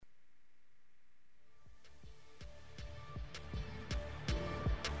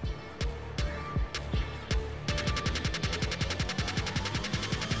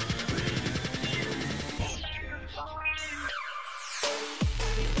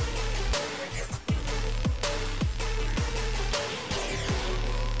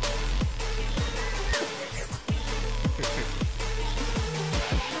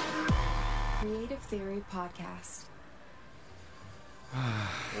Theory podcast.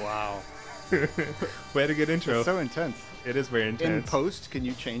 Wow. We had a good intro. It's so intense. It is very In intense. post, can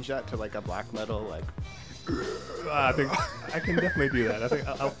you change that to like a black metal, like? I think I can definitely do that. I think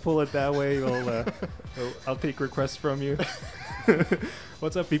I'll pull it that way. I'll take requests from you.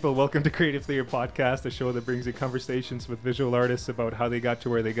 What's up, people? Welcome to Creative Theory Podcast, a show that brings you conversations with visual artists about how they got to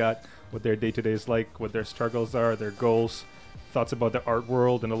where they got, what their day-to-day is like, what their struggles are, their goals, thoughts about the art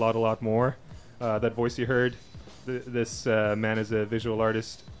world, and a lot more. That voice you heard, this man is a visual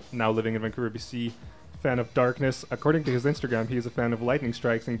artist now living in Vancouver, BC, fan of darkness. According to his Instagram, he is a fan of lightning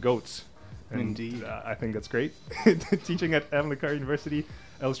strikes and goats. And, Indeed. I think that's great. Teaching at Evelyn Carr University,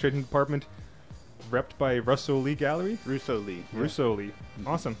 illustration department, repped by Russo Lee Gallery. Russo Lee. Yeah. Russo Lee.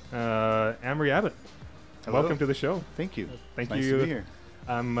 Awesome. Amory Abbott, Hello. welcome to the show. Thank you. Thank It's nice you. to be here.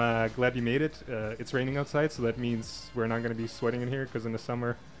 I'm glad you made it. It's raining outside, so that means we're not going to be sweating in here because in the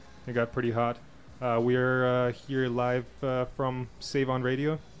summer it got pretty hot. We're here live from Save on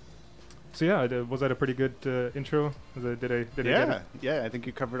Radio. So yeah, was that a pretty good intro? Did I get it? Yeah. I think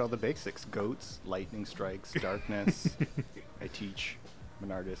you covered all the basics: goats, lightning strikes, darkness. I teach. I'm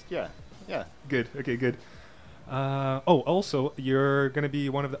an artist. Yeah. Good. Okay, good. Also, you're going to be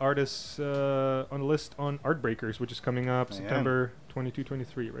one of the artists on the list on Art Breakers, which is coming up I am. September 22,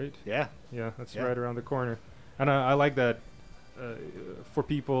 23, right? Yeah. Yeah, that's Yeah. right around the corner. And I like that for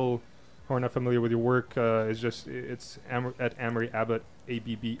people who are not familiar with your work, it's at Amory Abbott,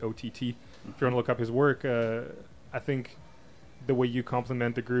 ABBOTT. If you want to look up his work, I think the way you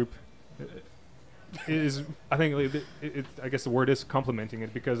complement the group is, I think, I guess the word is complimenting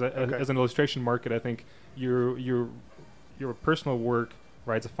it, because Okay. as an illustration market, I think your personal work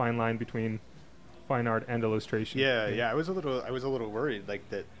rides a fine line between fine art and illustration. Yeah. I was a little worried, like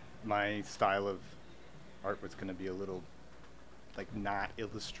that my style of art was going to be a little, like, not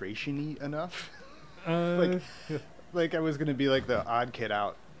illustration-y enough. Like- yeah. Like I was going to be like the odd kid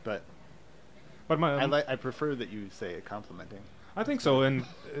out, but But I prefer that you say it complimenting. I think so, and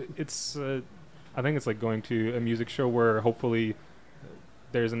it's. I think it's like going to a music show where hopefully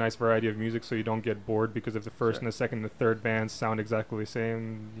there's a nice variety of music, so you don't get bored. Because if the first Sure. and the second and the third bands sound exactly the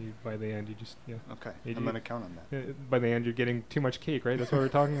same, by the end you just Okay, You I'm do- going to count on that. by the end you're getting too much cake, right? That's what we were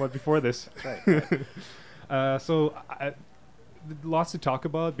talking about before this. That's right. So lots to talk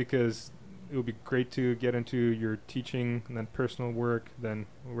about, because it would be great to get into your teaching and then personal work, then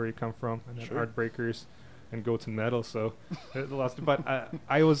where you come from, and then Sure. Art Breakers and Goats and Metal. So lots to, but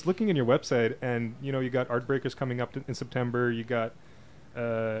I was looking in your website, and you got Art Breakers coming up in September. You got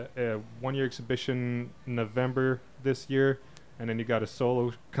a 1-year exhibition in November this year, and then you got a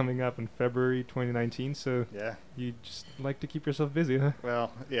solo coming up in February 2019. So Yeah. you just like to keep yourself busy, huh?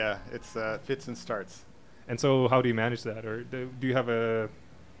 Well, yeah, it's fits and starts. And so how do you manage that? Or do you have a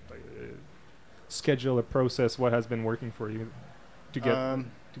schedule, a process? What has been working for you to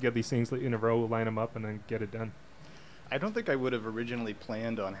get these things in a row, line them up, and then get it done? I don't think I would have originally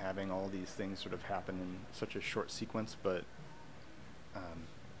planned on having all these things sort of happen in such a short sequence, but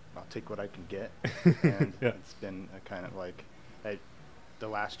I'll take what I can get. And Yeah. It's been a kind of like the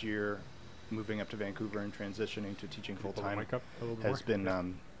last year moving up to Vancouver and transitioning to teaching full Pull the time mic up a little has more.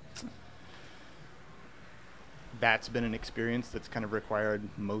 been that's been an experience that's kind of required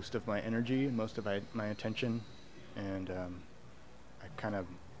most of my energy, most of my attention, and I kind of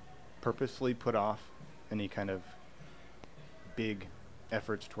purposely put off any kind of big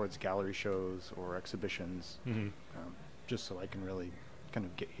efforts towards gallery shows or exhibitions, Mhm. just so I can really kind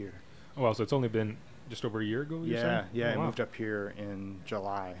of get here. Oh, wow, so it's only been just over a year ago, you're saying? Yeah, Oh, I wow. moved up here in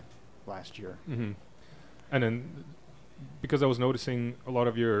July last year. Mhm. And then, because I was noticing a lot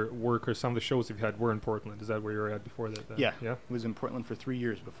of your work, or some of the shows you've had, were in Portland. Is that where you were at before that? then? Yeah. Yeah? I was in Portland for 3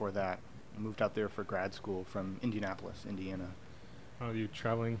 years before that. I moved out there for grad school from Indianapolis, Indiana. Oh, you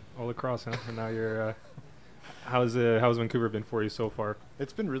traveling all across, huh? And now you're... how's Vancouver been for you so far?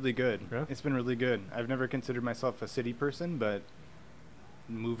 It's been really good. Yeah? It's been really good. I've never considered myself a city person, but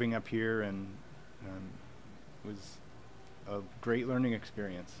moving up here and was a great learning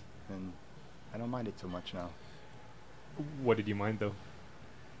experience, and I don't mind it so much now. What did you mind, though?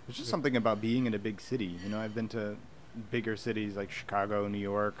 There's just something about being in a big city. I've been to bigger cities like Chicago, New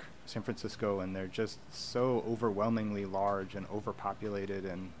York, San Francisco, and they're just so overwhelmingly large and overpopulated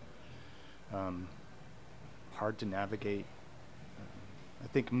and hard to navigate. I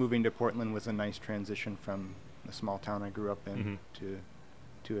think moving to Portland was a nice transition from the small town I grew up in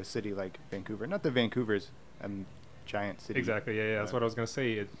to a city like Vancouver. Not that Vancouver's a giant city. Exactly, yeah, that's what I was going to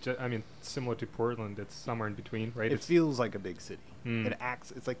say. Similar to Portland, it's somewhere in between, right? It feels like a big city. Mm. It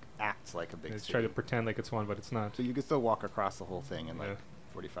acts like a big It's city. try to pretend like it's one, but it's not. So you can still walk across the whole thing in Yeah.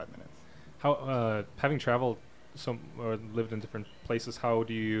 45 minutes. How having traveled some or lived in different places, how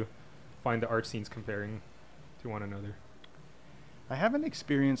do you find the art scenes comparing to one another? I haven't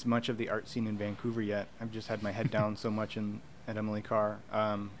experienced much of the art scene in Vancouver yet. I've just had my head down so much at Emily Carr.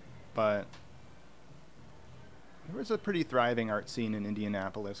 But there was a pretty thriving art scene in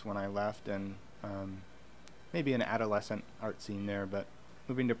Indianapolis when I left, and maybe an adolescent art scene there. But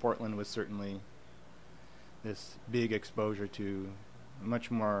moving to Portland was certainly this big exposure to much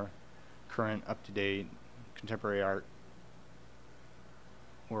more current, up-to-date, contemporary art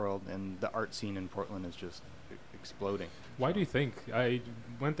world, and the art scene in Portland is just exploding. Why do you think? I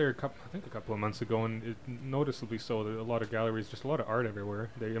went there I think a couple of months ago, and it noticeably so. There are a lot of galleries, just a lot of art everywhere.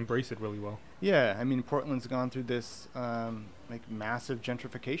 They embrace it really well. Yeah, I mean, Portland's gone through this like massive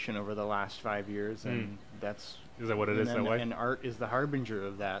gentrification over the last 5 years, and that's Is that what it is that way? and art is the harbinger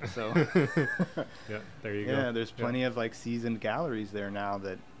of that. So Yeah, there you go. yeah, there's plenty of like seasoned galleries there now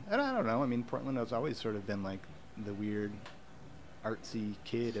that, and I don't know. I mean, Portland has always sort of been like the weird artsy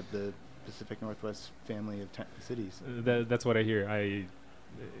kid of the Pacific Northwest family of cities. That's what I hear.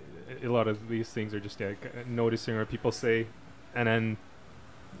 A lot of these things are just noticing or people say, and then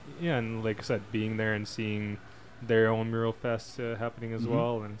yeah, and like I said, being there and seeing their own mural fest happening as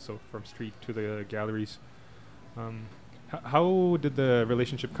well, and so from street to the galleries. How did the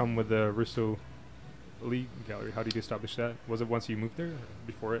relationship come with the Russo Lee Gallery? How did you establish that? Was it once you moved there or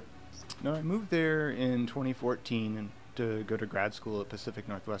before it? No, I moved there in 2014 and to go to grad school at Pacific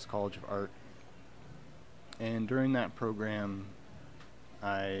Northwest College of Art. And during that program,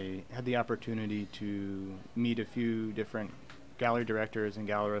 I had the opportunity to meet a few different gallery directors and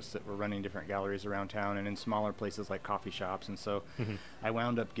gallerists that were running different galleries around town and in smaller places like coffee shops. And so I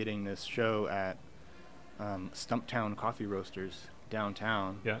wound up getting this show at Stumptown Coffee Roasters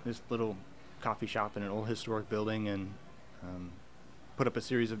downtown. Yeah. This little coffee shop in an old historic building, and put up a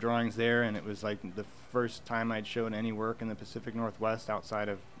series of drawings there, and it was like the first time I'd shown any work in the Pacific Northwest outside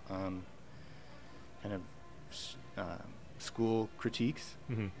of kind of school critiques.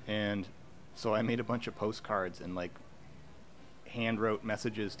 And so I made a bunch of postcards and like hand wrote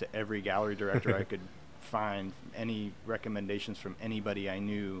messages to every gallery director I could find, any recommendations from anybody I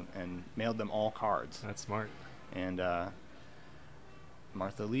knew, and mailed them all cards. That's smart. And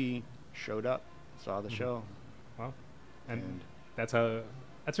Martha Lee showed up, saw the show. Wow. And that's a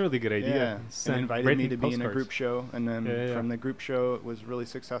really good idea. Yeah, and invited me to be in a group show, and then from the group show it was really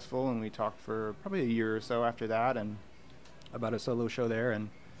successful, and we talked for probably a year or so after that, and about a solo show there, and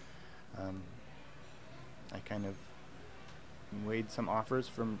I kind of weighed some offers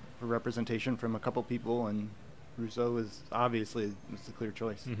for representation from a couple people, and Russo was obviously the clear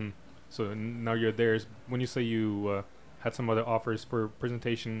choice. So now you're there. When you say you had some other offers for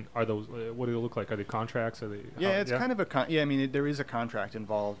presentation, are those what do they look like? Are they contracts? Are they? Yeah, it's kind of a I mean, there is a contract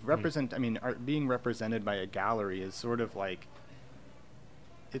involved. I mean, being represented by a gallery is sort of like,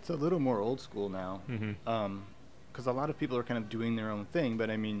 it's a little more old school now, because a lot of people are kind of doing their own thing. But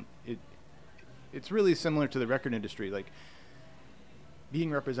I mean, it's really similar to the record industry. Like,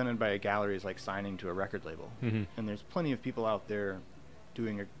 being represented by a gallery is like signing to a record label, and there's plenty of people out there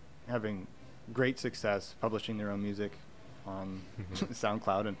having great success publishing their own music on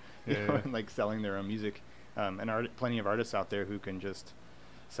SoundCloud and, and like selling their own music, and plenty of artists out there who can just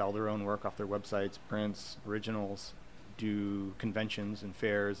sell their own work off their websites, prints, originals, do conventions and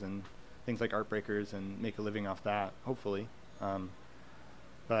fairs and things like Art Breakers, and make a living off that, hopefully.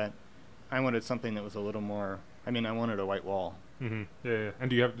 But I wanted something that was a little more, I mean, I wanted a white wall. Yeah. And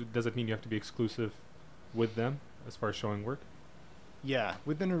does it mean you have to be exclusive with them as far as showing work? Yeah,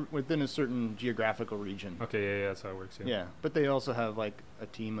 within a certain geographical region. Okay, yeah, that's how it works. Yeah, but they also have like a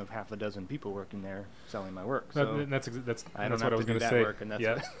team of half a dozen people working there selling my work. So that's I don't what have I was to do going to that say. work, and that's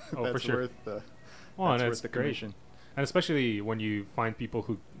yeah, that's for sure. worth the and worth the great. commission. And especially when you find people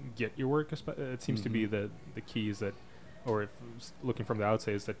who get your work, it seems to be the key is that, or if looking from the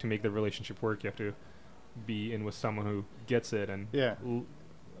outside, is that to make the relationship work, you have to be in with someone who gets it and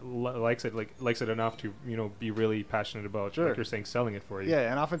likes it enough to be really passionate about, like you're saying, selling it for you. Yeah,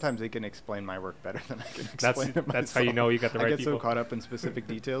 and oftentimes they can explain my work better than I can explain it myself. That's how you know you got the right people. I get so caught up in specific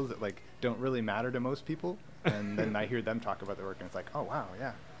details that like don't really matter to most people, and then I hear them talk about their work, and it's like, oh wow,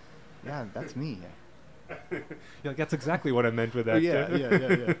 yeah, that's me. Yeah, that's exactly what I meant with that.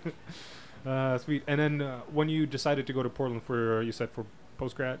 Yeah. Sweet. And then when you decided to go to Portland for, you said for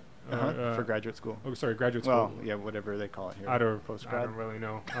postgrad. For graduate school. Oh, sorry, graduate school. Well, yeah, whatever they call it here. I don't postgrad. really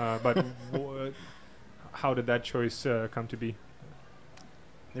know. But how did that choice come to be?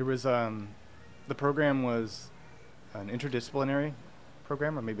 There was the program was an interdisciplinary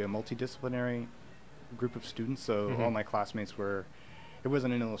program, or maybe a multidisciplinary group of students. So all my classmates were it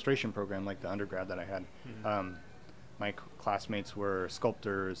wasn't an illustration program like the undergrad that I had. My classmates were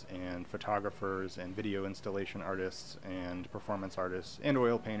sculptors and photographers and video installation artists and performance artists and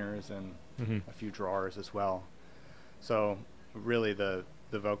oil painters and a few drawers as well. So really the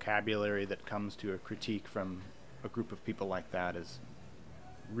vocabulary that comes to a critique from a group of people like that is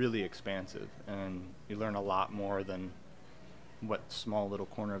really expansive, and you learn a lot more than what small little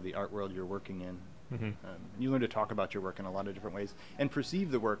corner of the art world you're working in. You learn to talk about your work in a lot of different ways and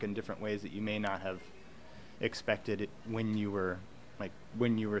perceive the work in different ways that you may not have expected it when you were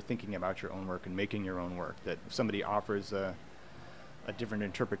thinking about your own work and making your own work. That if somebody offers a different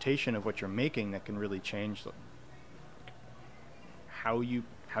interpretation of what you're making, that can really change how you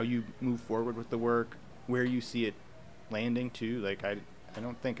move forward with the work, where you see it landing too. Like I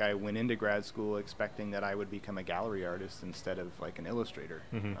don't think I went into grad school expecting that I would become a gallery artist instead of like an illustrator.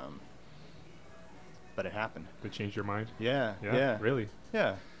 But it happened. Did it change your mind? Yeah. Really?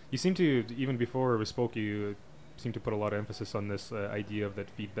 Yeah. You seem to, even before we spoke, you seem to put a lot of emphasis on this idea of that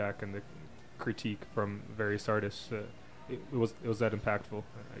feedback and the critique from various artists. It was that impactful,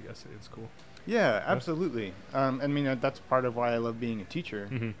 I guess. It's cool. Yeah, absolutely. I mean, that's part of why I love being a teacher.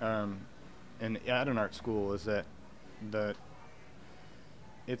 And at an art school is that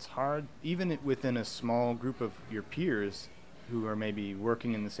it's hard, even within a small group of your peers who are maybe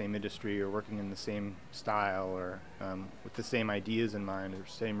working in the same industry or working in the same style or with the same ideas in mind or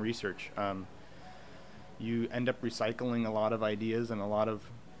same research, you end up recycling a lot of ideas and a lot of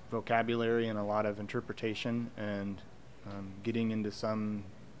vocabulary and a lot of interpretation, and getting into some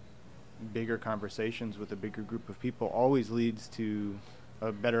bigger conversations with a bigger group of people always leads to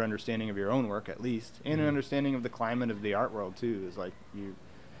a better understanding of your own work, at least, and an understanding of the climate of the art world too. Is like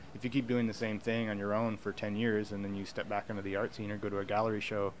if you keep doing the same thing on your own for 10 years and then you step back into the art scene or go to a gallery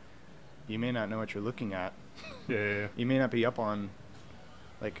show, you may not know what you're looking at. Yeah. You may not be up on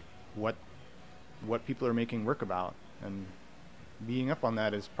like what people are making work about, and being up on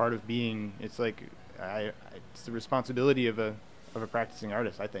that is part of being. It's like it's the responsibility of a practicing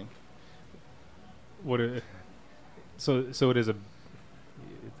artist, I think. So it is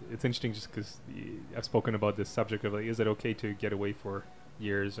it's interesting just because I've spoken about this subject of like, is it okay to get away for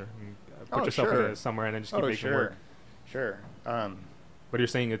years or put yourself somewhere and then just keep making work? Sure. But you're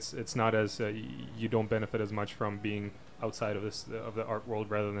saying it's not as you don't benefit as much from being outside of this of the art world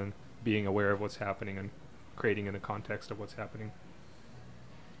rather than being aware of what's happening and creating in the context of what's happening.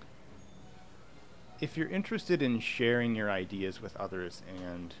 If you're interested in sharing your ideas with others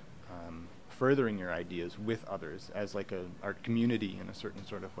and furthering your ideas with others as like a art community in a certain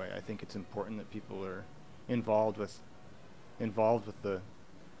sort of way, I think it's important that people are involved with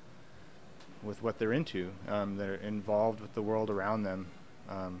what they're into. They're involved with the world around them.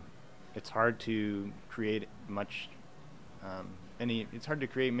 It's hard to create it's hard to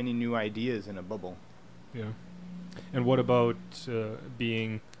create many new ideas in a bubble. Yeah. And what about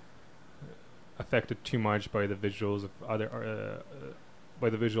being affected too much by the visuals of by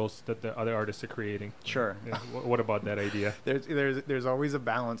the visuals that the other artists are creating? Sure. Yeah. What about that idea? There's always a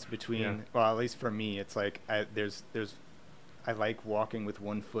balance between, well, at least for me, it's like I like walking with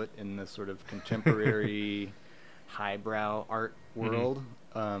one foot in the sort of contemporary highbrow art world,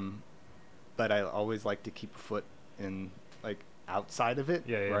 but I always like to keep a foot in like outside of it,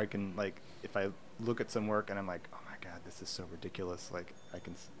 where I can, like, if I look at some work and I'm like, oh my God, this is so ridiculous, like I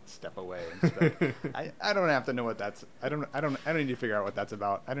can step away and just I don't have to know what that's, I don't need to figure out what that's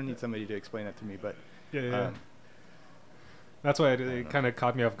about. I don't need somebody to explain it to me, but that's why it kind of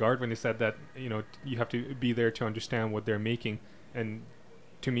caught me off guard when you said that, you have to be there to understand what they're making. And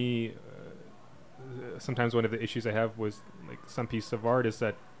to me, sometimes one of the issues I have was like some piece of art is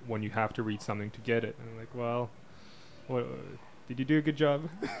that when you have to read something to get it, and I'm like, well, what, did you do a good job?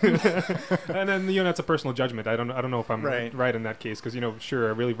 And then that's a personal judgment. I don't know if I'm right in that case, because sure,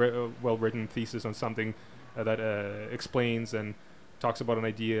 a really well written thesis on something that explains and talks about an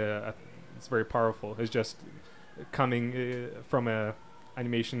idea, it's very powerful. It's just coming from a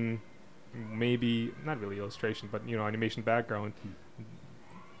animation, maybe not really illustration, but animation background.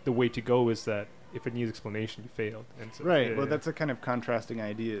 The way to go is that if it needs explanation, you failed. And so, well, that's a kind of contrasting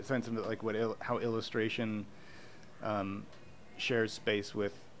idea. Sense of like how illustration shares space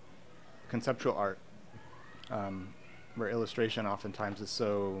with conceptual art, where illustration oftentimes is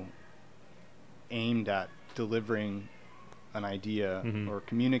so aimed at delivering an idea or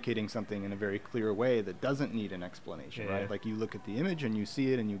communicating something in a very clear way that doesn't need an explanation, right? Like you look at the image and you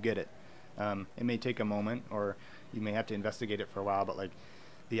see it and you get it. It may take a moment, or you may have to investigate it for a while, but like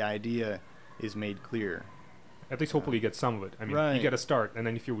the idea is made clear. At least hopefully you get some of it. I mean, Right. you get a start, and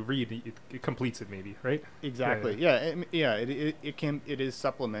then if you read, it completes it maybe, right? Exactly. Yeah. It is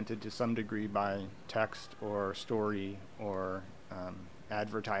supplemented to some degree by text or story or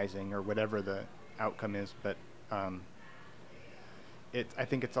advertising or whatever the outcome is. But I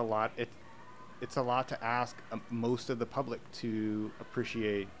think it's a lot. It's a lot to ask most of the public to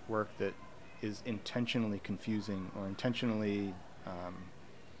appreciate work that is intentionally confusing or intentionally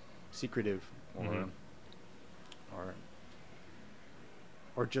secretive or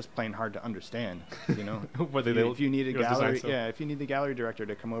or just plain hard to understand, you know. Whether if you need a it was gallery, designed so. if you need the gallery director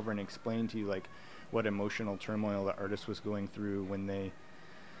to come over and explain to you like what emotional turmoil the artist was going through when they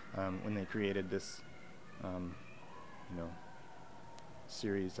created this,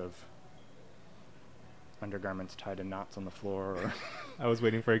 series of undergarments tied in knots on the floor. Or I was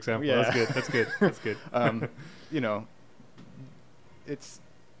waiting for example. Yeah. That's good. That's good. It's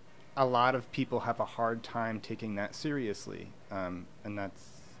a lot of people have a hard time taking that seriously, and that's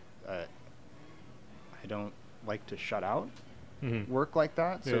I don't like to shut out work like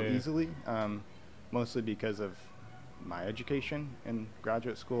that so easily, mostly because of my education in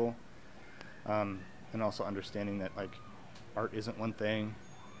graduate school, and also understanding that like art isn't one thing.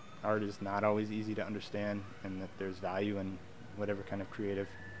 Art is not always easy to understand, and that there's value in whatever kind of creative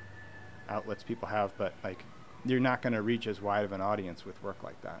outlets people have, but like you're not going to reach as wide of an audience with work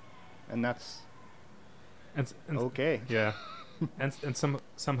like that, and that's and okay. Yeah. and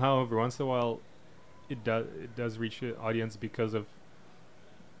somehow every once in a while it does reach an audience because of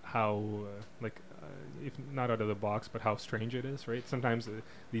how if not out of the box, but how strange it is, right? Sometimes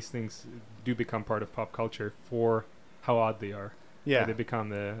these things do become part of pop culture for how odd they are. Yeah, they become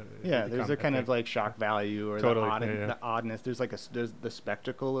there's a kind of like shock value or totally, the oddness. There's like there's the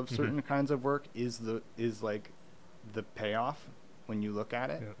spectacle of certain kinds of work is like the payoff when you look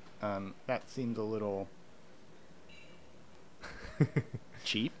at it. Yeah. That seems a little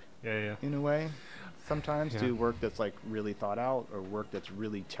cheap. Yeah. In a way, sometimes Yeah. to work that's like really thought out or work that's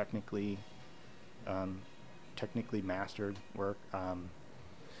really technically mastered work.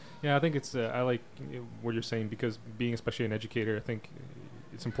 Yeah, I think it's I like what you're saying, because being especially an educator, I think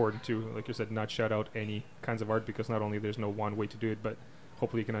it's important to, like you said, not shut out any kinds of art, because not only there's no one way to do it, but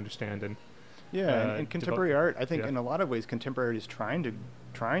hopefully you can understand and and contemporary art, I think in a lot of ways contemporary art is trying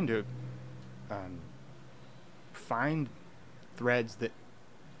to find threads that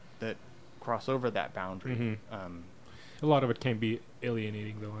cross over that boundary. A lot of it can be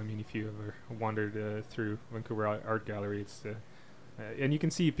alienating, though. I mean, if you ever wandered through Vancouver Art Gallery, it's and you can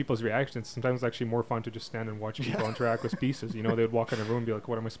see people's reactions. Sometimes it's actually more fun to just stand and watch people interact with pieces. You know, they'd walk in a room and be like,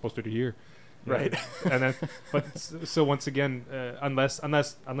 "What am I supposed to do here?" Right. And then, so once again, unless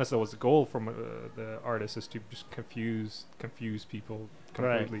that was the goal from the artist, is to just confuse people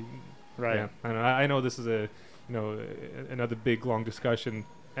completely. Right. Yeah. And I know this is another big long discussion,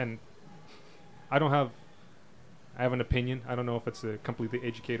 and I have an opinion. I don't know if it's a completely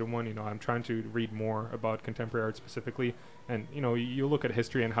educated one. You know, I'm trying to read more about contemporary art specifically, and you look at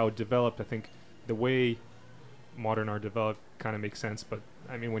history and how it developed. I think the way modern art developed kind of makes sense, but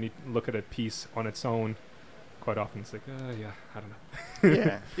I mean, when you look at a piece on its own, quite often it's like, I don't know.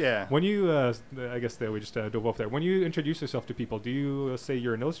 Yeah. When you, I guess that we just dove off there. When you introduce yourself to people, do you say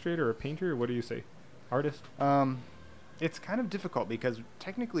you're an illustrator or a painter, or what do you say? Artist? It's kind of difficult because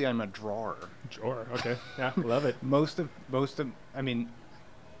technically I'm a drawer. Drawer, okay. Yeah, love it. Most of, I mean,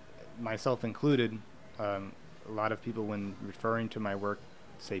 myself included, a lot of people when referring to my work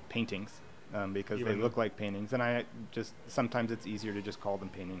say paintings, because Even they look like paintings, and I just, sometimes it's easier to just call them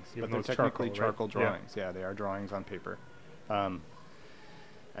paintings. Even But they're though it's technically charcoal, right? drawings. Yeah, they are drawings on paper. I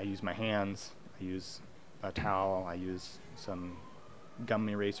use my hands, I use a towel, I use some gum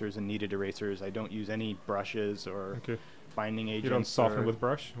erasers and kneaded erasers. I don't use any brushes or binding agents. You don't soften with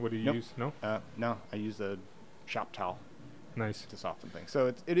brush? What do you use? No? No, I use a shop towel. Nice. To soften things.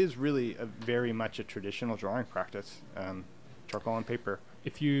 So it is really very much a traditional drawing practice, charcoal on paper.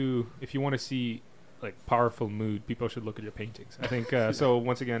 If you want to see like powerful mood, people should look at your paintings. I think so.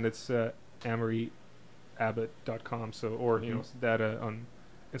 Once again, it's AmoryAbbott.com. So data on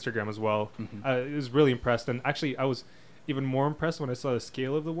Instagram as well. I was really impressed, and actually I was even more impressed when I saw the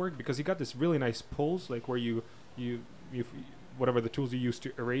scale of the work, because you got this really nice pulls, like where you whatever the tools you use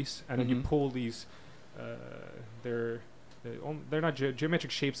to erase, and then you pull these. They're not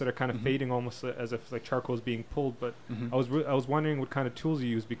geometric shapes that are kind of fading, almost as if like charcoal is being pulled. But I was wondering what kind of tools you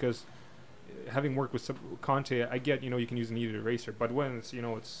use, because having worked with Conte, I get you can use a kneaded eraser, but when it's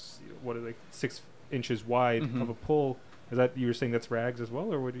it's what like 6 inches wide of a pull, Is that, you were saying that's rags as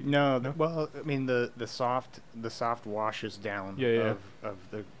well, or what? No, No? well, I mean the soft washes down Yeah, yeah. of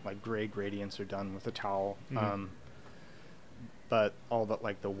the like gray gradients are done with a towel. Mhm. But all the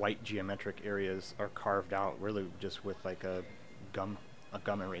like the white geometric areas are carved out really just with like a gum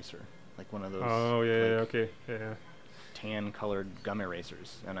eraser, like one of those. Oh yeah, yeah, like, okay, yeah. tan colored gum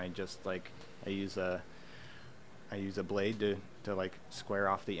erasers, and I just like I use a blade to like square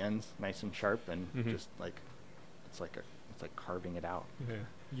off the ends nice and sharp, and Mhm. just like it's like carving it out. Yeah,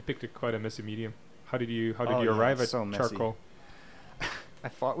 you picked quite a messy medium. How did you Oh, yeah, arrive at it's so messy. charcoal? I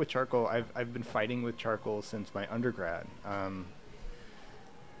fought with charcoal. I've been fighting with charcoal since my undergrad,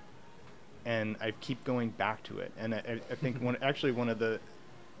 and I keep going back to it. And I think one of the,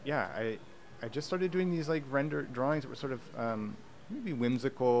 I just started doing these like render drawings that were sort of maybe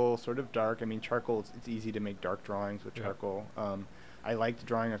whimsical, sort of dark. I mean, charcoal, it's easy to make dark drawings with Yeah. charcoal. I liked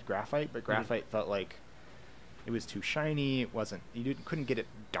drawing with graphite, but graphite felt like it was too shiny. It wasn't. Couldn't get it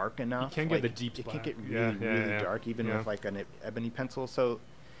dark enough. can't get the deep You can't black. get Yeah, really, yeah, really yeah. dark, even Yeah. with like an ebony pencil. So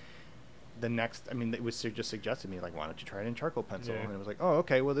the next, I mean, it was just suggested to me like, why don't you try it in charcoal pencil? Yeah. And it was like, oh,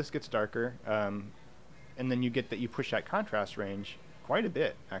 okay, well this gets darker. And then you push that contrast range quite a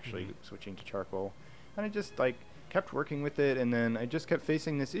bit actually, Mhm. switching to charcoal. And I just like kept working with it, and then I just kept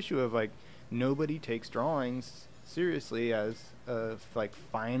facing this issue of like nobody takes drawings seriously as a like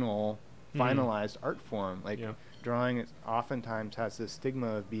finalized art form. Like Yeah. drawing oftentimes has this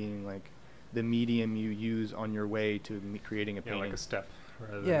stigma of being like the medium you use on your way to creating a Yeah, painting. like a step.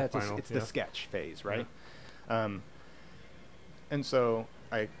 Rather Yeah, than final. it's the sketch phase, right? And so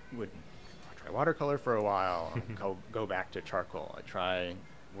I would try watercolor for a while, go back to charcoal. I try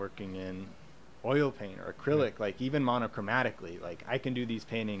working in oil paint or acrylic, like even monochromatically. Like I can do these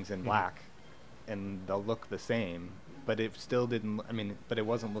paintings in black, and they'll look the same, but it still didn't. I mean, but it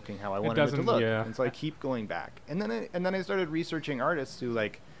wasn't looking how I wanted it to doesn't- look. yeah. And so I keep going back, and then I started researching artists who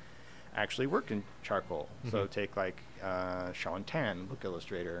like actually work in charcoal. So Mhm. take like Sean Tan, book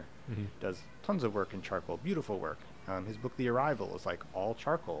illustrator, Mhm. does tons of work in charcoal, beautiful work. His book The Arrival is like all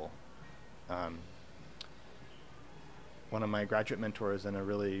charcoal. One of my graduate mentors and a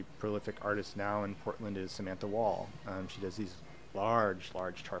really prolific artist now in Portland is Samantha Wall. She does these large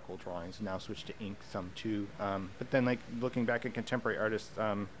charcoal drawings, now switched to ink some too. But then like looking back at contemporary artists,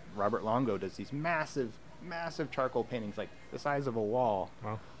 Robert Longo does these massive charcoal paintings like the size of a wall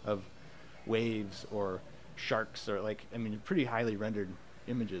Wow. of waves or sharks, or like, I mean, pretty highly rendered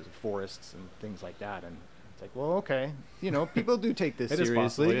images of forests and things like that. And it's like, well, okay, people do take this It is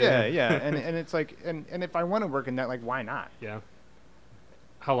seriously. possible, yeah. Yeah. And it's like, and if I want to work in that, like, why not? Yeah.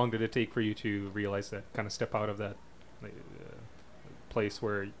 How long did it take for you to realize that, kind of step out of that place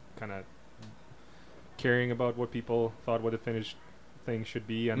where kind of caring about what people thought what a finished thing should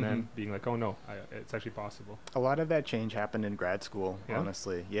be, and then being like, oh no, it's actually possible? A lot of that change happened in grad school, Yeah?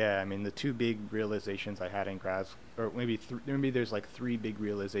 honestly. Yeah, I mean, the two big realizations I had in or maybe there's like three big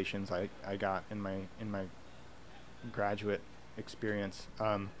realizations I got in my graduate experience.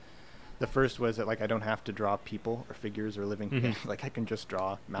 The first was that like I don't have to draw people or figures or living things. Like I can just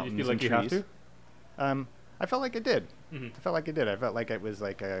draw mountains you feel like and you have trees. to? I felt like I did. Mhm. I felt like it was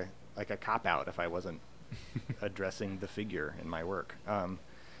like a cop out if I wasn't addressing the figure in my work.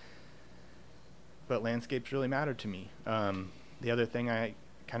 But landscapes really mattered to me. The other thing I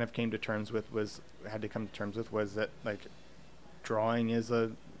kind of had to come to terms with was that like drawing is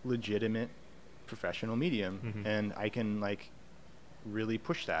a legitimate professional medium, and I can like really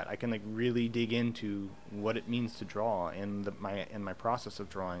push that. I can like really dig into what it means to draw and my process of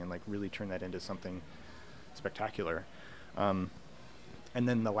drawing, and like really turn that into something spectacular. And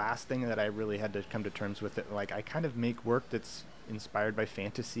then the last thing that I really had to come to terms with, it like I kind of make work that's inspired by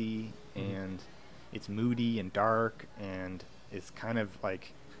fantasy, and it's moody and dark, and it's kind of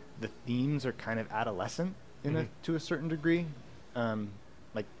like the themes are kind of adolescent to a certain degree.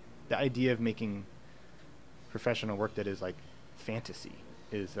 Like the idea of making professional work that is like fantasy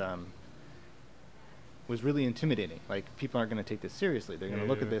was really intimidating. Like people aren't going to take this seriously. They're going to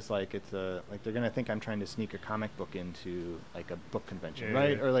look at this like it's like they're going to think I'm trying to sneak a comic book into like a book convention,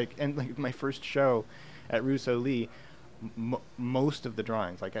 right? Or like, and like my first show at Russo Lee, most of the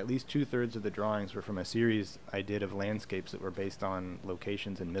drawings, like at least 2/3 of the drawings, were from a series I did of landscapes that were based on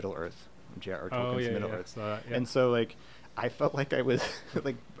locations in Middle Earth, J.R.R. Tolkien's Middle Earth. And so like I felt like I was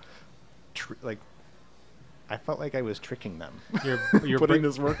like I felt like I was tricking them. You're putting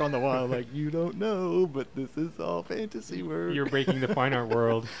this work on the wall, like, you don't know, but this is all fantasy work. You're breaking the fine art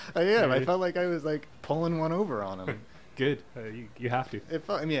world. I am. Right? I felt like I was like pulling one over on them. Good. You have to. It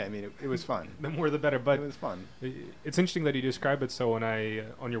felt, I mean, it was fun. The more the better. But it was fun. It's interesting that you describe it so. When I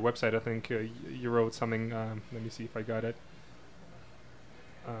on your website, I think you wrote something. Let me see if I got it.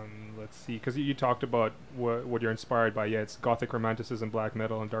 Let's see, because you talked about what you're inspired by. Yeah, it's Gothic romanticism, black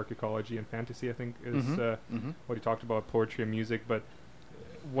metal, and dark ecology and fantasy. I think is what you talked about, poetry and music. But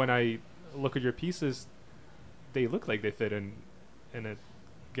when I look at your pieces, they look like they fit in a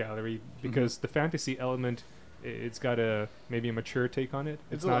gallery because the fantasy element, it's got maybe a mature take on it.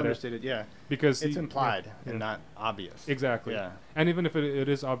 It's not understated, yeah. Because it's implied and not obvious. Exactly. Yeah. And even if it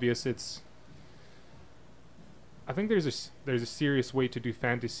is obvious, I think there's a serious way to do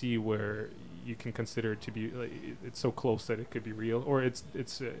fantasy where you can consider it to be like, it's so close that it could be real, or it's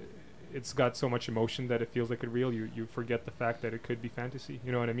got so much emotion that it feels like it's real. You forget the fact that it could be fantasy.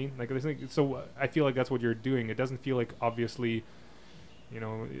 You know what I mean? Like so I feel like that's what you're doing. It doesn't feel like obviously,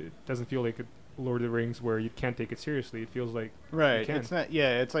 it doesn't feel like Lord of the Rings where you can't take it seriously. It feels like right. It's not.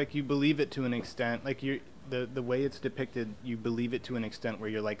 Yeah, it's like you believe it to an extent. Like the way it's depicted, you believe it to an extent where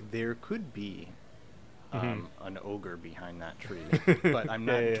you're like, there could be an ogre behind that tree, but I'm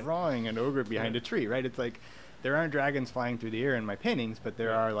not drawing an ogre behind a tree, right? It's like there aren't dragons flying through the air in my paintings, but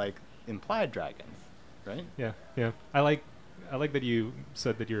there are like implied dragons, right? Yeah, yeah. I like that you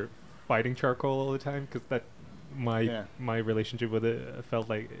said that you're fighting charcoal all the time, because that my relationship with it felt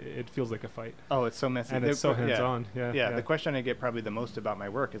like it feels like a fight. Oh, it's so messy. And it's so hands-on. Yeah. The question I get probably the most about my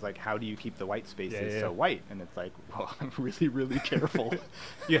work is like, how do you keep the white spaces so white? And it's like, well, I'm really, really careful.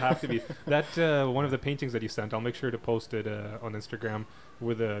 You have to be. That one of the paintings that you sent, I'll make sure to post it on Instagram,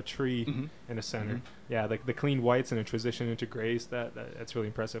 with a tree in the center. Yeah, like the clean whites and a transition into grays. That's really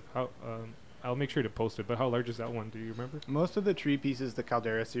impressive. How I'll make sure to post it. But how large is that one? Do you remember? Most of the tree pieces, the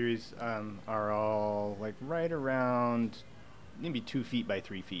Caldera series, are all like right around maybe 2 feet by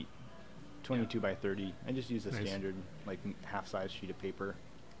 3 feet, 22 by 30. I just use a standard like half-size sheet of paper.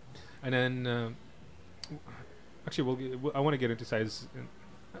 And then, actually, I want to get into size.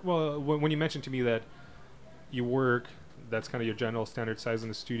 Well, when you mentioned to me that you work, that's kind of your general standard size in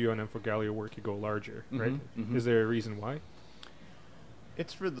the studio, and then for gallery work you go larger, right? Is there a reason why?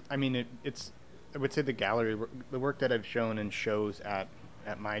 It's for, it's, I would say the gallery, the work that I've shown in shows at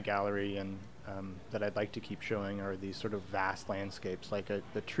my gallery and that I'd like to keep showing are these sort of vast landscapes. Like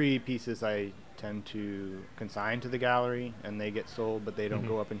the tree pieces I tend to consign to the gallery and they get sold, but they don't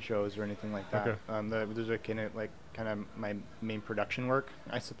go up in shows or anything like that. Okay. Those are kind of my main production work,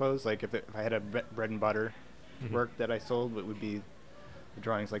 I suppose. Like if I had a bread and butter work that I sold, it would be the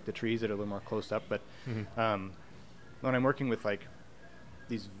drawings like the trees that are a little more close up. But when I'm working with like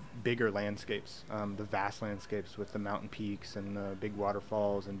these bigger landscapes, the vast landscapes with the mountain peaks and the big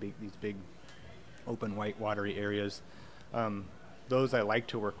waterfalls and these big open white watery areas, those I like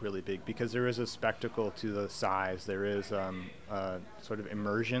to work really big because there is a spectacle to the size. There is a sort of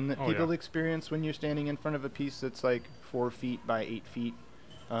immersion that people experience when you're standing in front of a piece that's like 4 feet by 8 feet.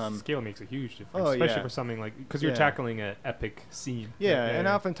 Scale makes a huge difference, especially for something like, because you're tackling an epic scene. And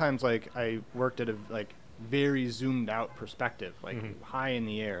oftentimes like I worked at a like very zoomed out perspective, like high in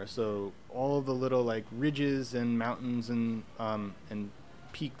the air, so all of the little like ridges and mountains and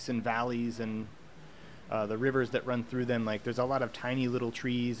peaks and valleys and the rivers that run through them, like there's a lot of tiny little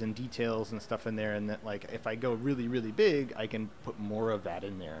trees and details and stuff in there, and that like if I go really, really big, I can put more of that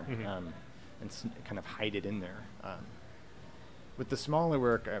in there and kind of hide it in there. With the smaller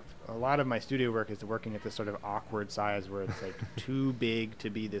work, a lot of my studio work is working at this sort of awkward size where it's like too big to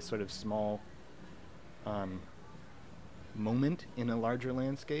be this sort of small moment in a larger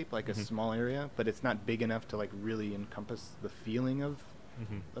landscape, like a small area, but it's not big enough to like really encompass the feeling of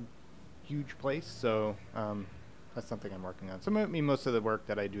a huge place. So that's something I'm working on. So most of the work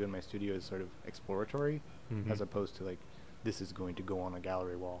that I do in my studio is sort of exploratory, as opposed to like this is going to go on a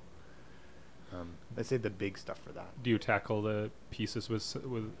gallery wall. I'd say the big stuff for that. Do you tackle the pieces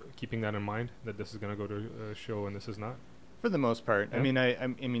with keeping that in mind, that this is going to go to a show and this is not? For the most part. Yeah. I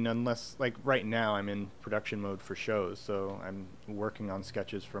mean, unless, like, right now I'm in production mode for shows, so I'm working on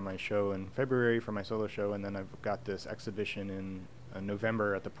sketches for my show in February for my solo show, and then I've got this exhibition in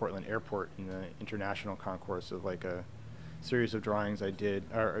November at the Portland Airport in the international concourse of, like, a series of drawings I did,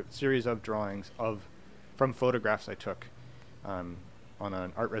 or a series of drawings from photographs I took on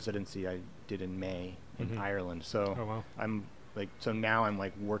an art residency I did in May in Ireland. So now I'm,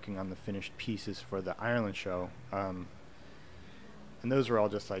 like, working on the finished pieces for the Ireland show. And those are all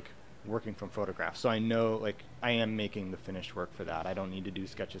just like working from photographs. So I know like I am making the finished work for that. I don't need to do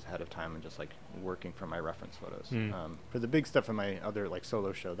sketches ahead of time. I'm just like working from my reference photos. For the big stuff in my other like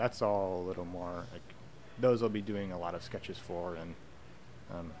solo show, that's all a little more like those I'll be doing a lot of sketches for and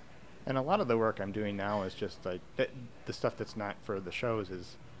And a lot of the work I'm doing now is just like the stuff that's not for the shows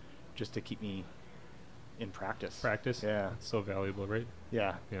is just to keep me in practice. Practice. Yeah. It's so valuable, right?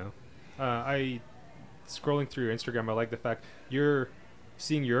 Yeah. Yeah. I scrolling through Instagram, I like the fact you're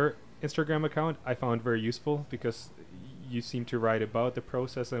seeing your Instagram account. I found very useful because you seem to write about the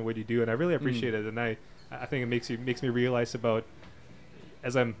process and what you do, and I really appreciate it. And I think it makes me realize about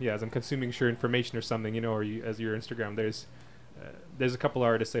as I'm consuming your information or something, you know, or as your Instagram, there's a couple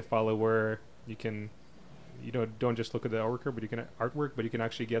artists I follow where you can, you know, don't just look at the artwork, but you can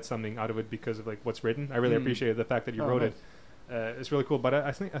actually get something out of it because of like what's written. I really appreciate the fact that you wrote nice. it. It's really cool. But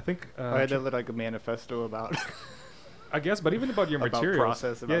I think I had to like a manifesto about I guess, but even about your about materials,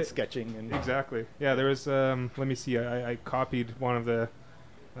 process, about sketching, and exactly. Yeah, there was. Let me see. I copied one of the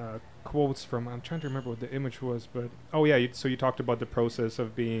quotes from. I'm trying to remember what the image was, but oh yeah. So you talked about the process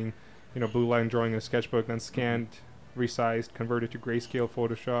of being, you know, blue line drawing in a sketchbook, then scanned, resized, converted to grayscale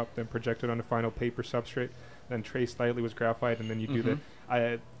Photoshop, then projected on the final paper substrate, then traced lightly with graphite, and then you do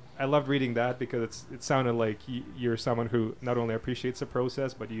the. I loved reading that because it sounded like you're someone who not only appreciates the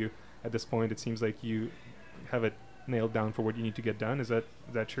process, but you at this point it seems like you have it nailed down for what you need to get done. Is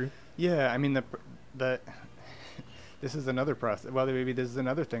that true? Yeah, I mean the this is another process. Well, maybe this is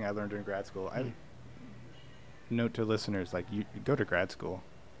another thing I learned during grad school. I note to listeners, like, you go to grad school.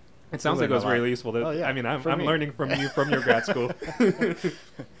 It sounds like it was really useful. Yeah, I mean, I'm learning from you from your grad school.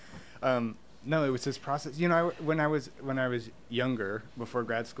 No, it was this process. You know, when I was younger, before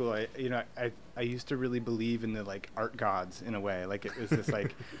grad school, I used to really believe in the like art gods in a way. Like it was this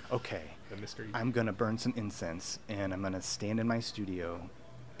like, okay, The mystery. I'm gonna burn some incense and I'm gonna stand in my studio,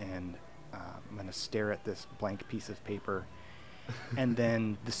 and I'm gonna stare at this blank piece of paper, and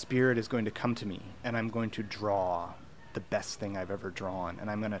then the spirit is going to come to me, and I'm going to draw the best thing I've ever drawn,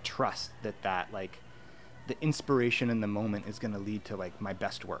 and I'm gonna trust that like the inspiration in the moment is going to lead to like my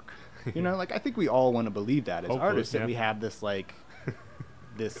best work. You know, like I think we all want to believe that as Hopefully, artists, that yeah. we have this like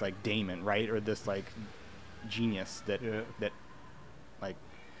daemon, right? Or this like genius that like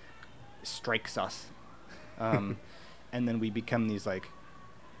strikes us. And then we become these like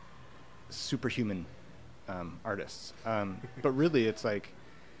superhuman artists. But really it's like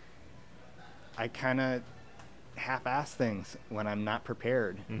I kind of half-ass things when I'm not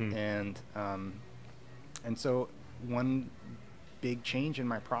prepared. And so one big change in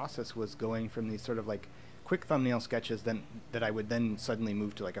my process was going from these sort of like quick thumbnail sketches that I would then suddenly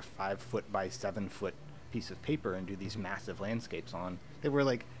move to like a 5 foot by 7 foot piece of paper and do these massive landscapes on. They were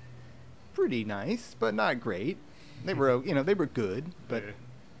like pretty nice, but not great. They were, you know, they were good,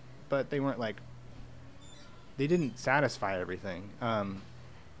 but they weren't like, they didn't satisfy everything. And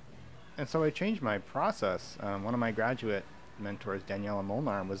so I changed my process. One of my graduate mentors, Daniela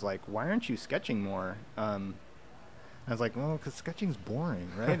Molnar, was like, why aren't you sketching more? I was like, well, because sketching's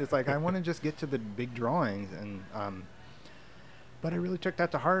boring, right? It's like, I want to just get to the big drawings. And but I really took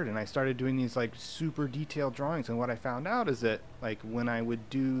that to heart, and I started doing these like super detailed drawings. And what I found out is that like when I would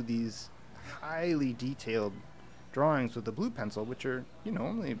do these highly detailed drawings with the blue pencil, which are, you know,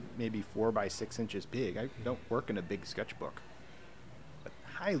 only maybe 4 by 6 inches big, I don't work in a big sketchbook, but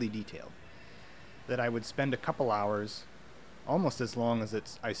highly detailed, that I would spend a couple hours, almost as long as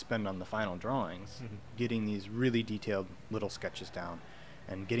I spend on the final drawings, getting these really detailed little sketches down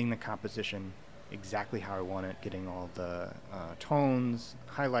and getting the composition exactly how I want it, getting all the tones,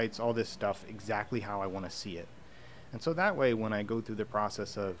 highlights, all this stuff exactly how I want to see it. And so that way, when I go through the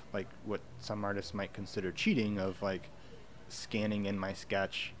process of like what some artists might consider cheating, of like scanning in my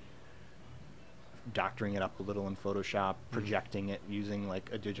sketch, doctoring it up a little in Photoshop, projecting it using like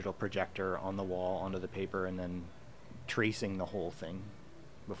a digital projector on the wall onto the paper, and then tracing the whole thing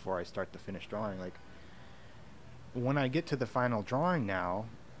before I start the finished drawing. Like when I get to the final drawing now,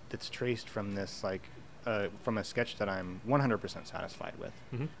 that's traced from this like from a sketch that I'm 100% satisfied with.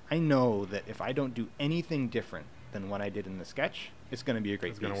 I know that if I don't do anything different than what I did in the sketch, it's going to be a great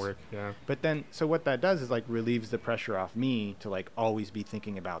piece. It's going to work, yeah. But then, so what that does is like relieves the pressure off me to like always be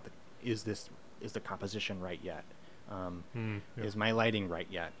thinking about is the composition right yet? Is my lighting right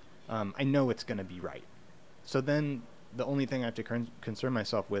yet? I know it's going to be right. So then the only thing I have to concern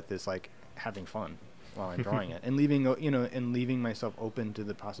myself with is like having fun while I'm drawing it, and leaving myself open to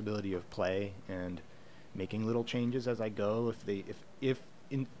the possibility of play and making little changes as I go.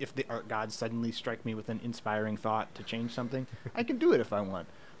 If the art gods suddenly strike me with an inspiring thought to change something, I can do it if I want.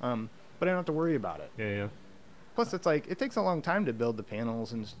 But I don't have to worry about it. Yeah. Plus, it's like it takes a long time to build the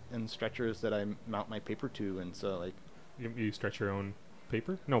panels and stretchers that I mount my paper to, and so like you stretch your own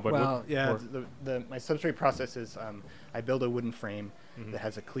paper? No, but well, yeah. My substrate process is I build a wooden frame that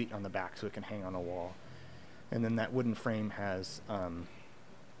has a cleat on the back so it can hang on a wall, and then that wooden frame has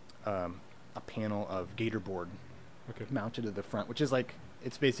a panel of gator board Okay. mounted to the front, which is like,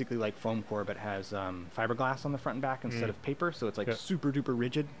 it's basically like foam core, but has fiberglass on the front and back instead of paper. So it's like Yeah. super duper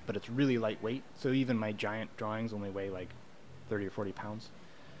rigid, but it's really lightweight. So even my giant drawings only weigh like 30 or 40 pounds.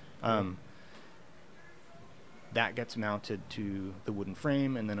 That gets mounted to the wooden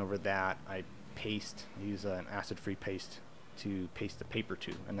frame, and then over that I use an acid-free paste to paste the paper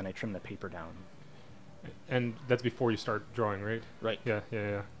to, and then I trim the paper down. And that's before you start drawing, right? Right. Yeah.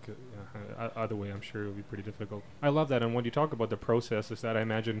 Either way, I'm sure it would be pretty difficult. I love that. And when you talk about the process, is that I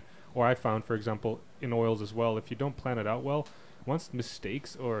imagine, or I found, for example, in oils as well, if you don't plan it out well, once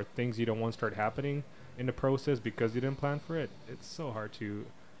mistakes or things you don't want start happening in the process because you didn't plan for it, it's so hard to.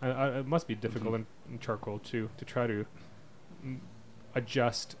 It must be difficult in charcoal too, to try to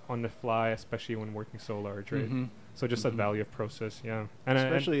adjust on the fly, especially when working so large, right? So just that value of process, yeah. And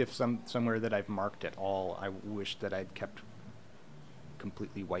especially if somewhere that I've marked at all, I wish that I'd kept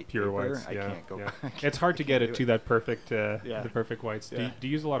completely white pure paper. whites, I can't go back. It's hard to get it to that perfect, Yeah. the perfect whites. Yeah. Do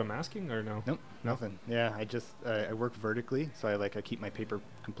you use a lot of masking or no? Nope, nothing. Yeah, I just I work vertically, so I keep my paper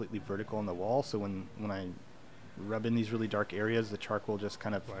completely vertical on the wall. So when I rub in these really dark areas, the charcoal just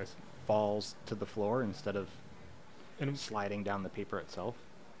kind of falls to the floor instead of sliding down the paper itself.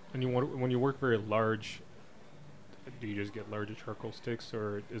 And when you work very large, do you just get larger charcoal sticks,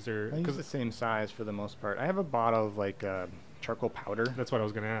 or is there? I use the same size for the most part. I have a bottle of charcoal powder. That's what I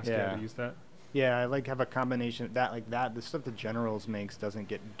was going to ask. Yeah, to use that. Yeah, I have a combination of that. The stuff that Generals makes doesn't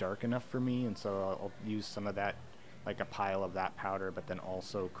get dark enough for me, and so I'll use some of that, like a pile of that powder, but then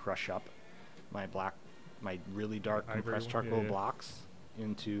also crush up my really dark compressed charcoal blocks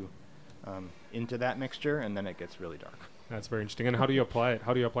into that mixture, and then it gets really dark. That's very interesting. And how do you apply it?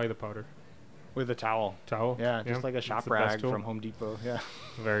 How do you apply the powder? With a towel. Towel? Yeah, just like a shop rag from Home Depot. Yeah.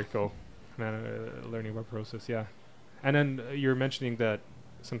 Very cool. Man, learning about process. Yeah. And then you're mentioning that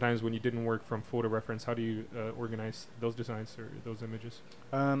sometimes when you didn't work from photo reference, how do you organize those designs or those images?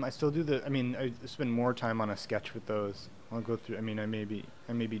 I still do I spend more time on a sketch with those. I'll go through. I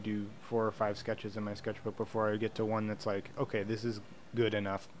maybe do 4 or 5 sketches in my sketchbook before I get to one that's like, okay, this is good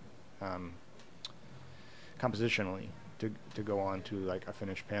enough, compositionally to go on to like a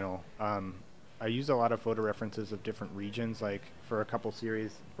finished panel. I use a lot of photo references of different regions. Like for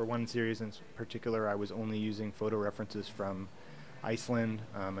one series in particular, I was only using photo references from Iceland.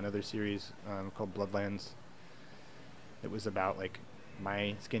 Another series called Bloodlands. It was about like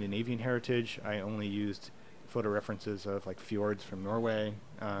my Scandinavian heritage. I only used photo references of like fjords from Norway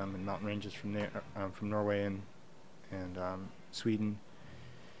and mountain ranges from there, from Norway and Sweden.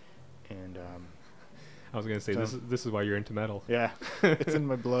 And I was gonna say this is why you're into metal. Yeah, it's in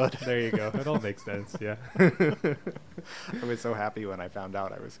my blood. There you go. It all makes sense. Yeah. I was so happy when I found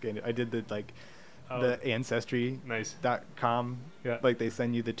out I was Scandinavian. I did the Ancestry.com. Yeah. Like they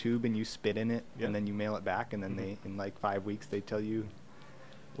send you the tube and you spit in it, and then you mail it back, and then they in like 5 weeks they tell you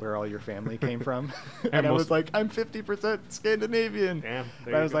where all your family came from. And I was like, I'm 50% Scandinavian. Damn.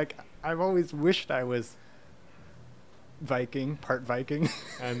 And I was like, I've always wished I was part Viking.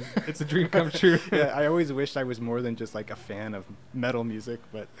 And it's a dream come true. Yeah, I always wished I was more than just like a fan of metal music,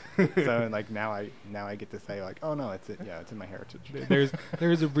 but so like now I get to say like, oh no, it's in my heritage.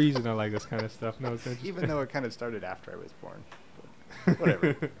 There's a reason I like this kind of stuff. No, it's even though it kind of started after I was born.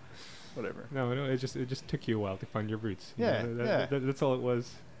 But whatever. No, it just took you a while to find your roots. Yeah, that's all it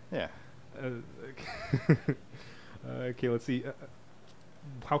was. Yeah. Okay, let's see.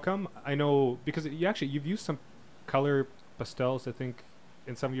 How come? I know because you've used some color pastels, I think,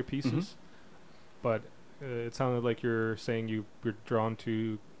 in some of your pieces, but it sounded like you're saying you're drawn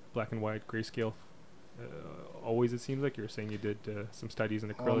to black and white, grayscale. Always, it seems like you're saying you did some studies in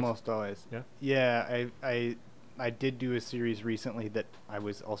acrylics. Almost always. Yeah. Yeah, I did do a series recently that I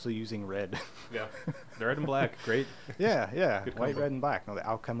was also using red. Yeah, the red and black, great. Yeah. White, red, and black. No, the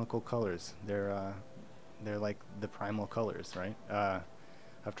alchemical colors. They're like the primal colors, right?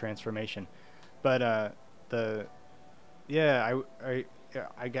 Of transformation. But I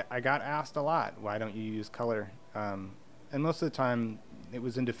got asked a lot, why don't you use color? And most of the time, it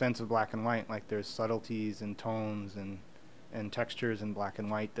was in defense of black and white. Like there's subtleties and tones and textures in black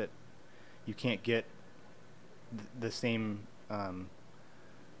and white that you can't get the same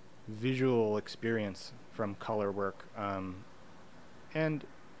visual experience from color work. And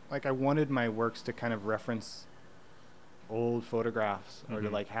like I wanted my works to kind of reference old photographs, or to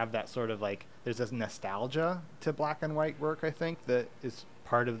like have that sort of like, there's this nostalgia to black and white work, I think, that is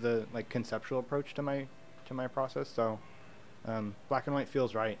part of the like conceptual approach to my process. So black and white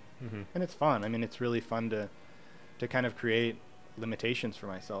feels right, and it's fun. I mean, it's really fun to kind of create limitations for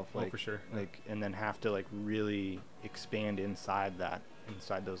myself, like for sure, like and then have to like really expand inside that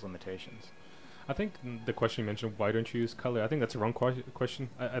inside those limitations. I think the question you mentioned, why don't you use color? I think that's a wrong question.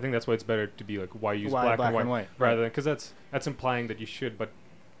 I think that's why it's better to be like, why use Why black and white, rather right. than, because that's implying that you should, but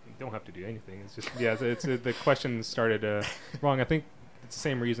you don't have to do anything. It's just it's the question started wrong. I think it's the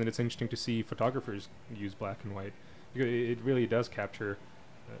same reason it's interesting to see photographers use black and white. It really does capture.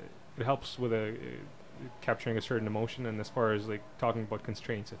 It helps with capturing a certain emotion, and as far as like talking about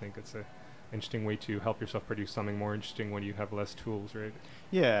constraints, I think it's a interesting way to help yourself produce something more interesting when you have less tools, right?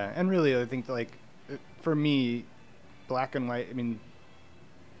 Yeah, and really, I think like for me, black and white. I mean,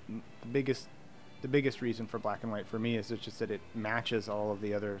 the biggest reason for black and white for me is it's just that it matches all of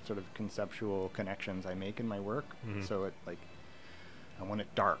the other sort of conceptual connections I make in my work. Mhm. So it like, I want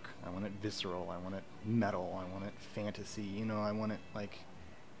it dark, I want it visceral, I want it metal, I want it fantasy. You know, I want it like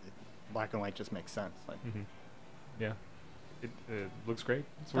black and white just makes sense. Like, Yeah. It looks great.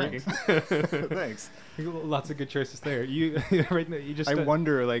 It's Thanks. working. Thanks. Lots of good choices there. You right now, you just. I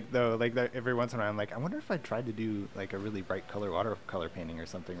wonder, like though, like that every once in a while, I'm like, I wonder if I tried to do like a really bright color watercolor painting or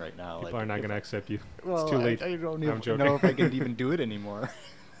something right now. People like, are not if going to I- accept you. Well, it's too late. I don't I'm even joking. know if I can even do it anymore.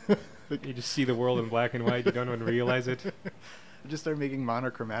 You just see the world in black and white. You don't even realize it. I just start making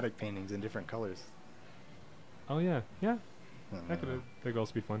monochromatic paintings in different colors. Oh yeah, yeah. I That don't know. could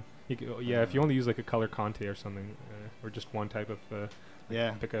also be fun. Yeah, if you only use like a color Conte or something, or just one type of,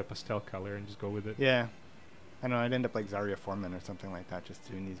 Yeah. pick a pastel color and just go with it. Yeah. I don't know. I'd end up like Zaria Foreman or something like that, just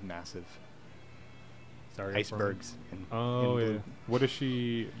doing these massive Sorry. icebergs in Oh in yeah. blue. What does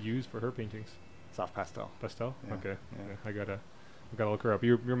she use for her paintings? Soft pastel. Pastel. Yeah, Okay. yeah. Okay, I gotta look her up.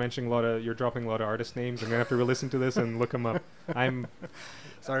 You're mentioning you're dropping a lot of artist names. I'm gonna have to re-listen to this and look them up.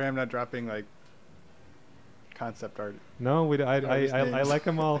 Sorry, I'm not dropping like concept art. No, Artist I names. like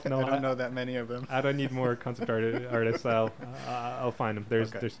them all. No, I don't know that many of them. I don't need more concept artists. I'll find them.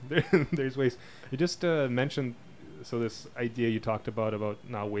 Okay. There's ways. You just mentioned this idea you talked about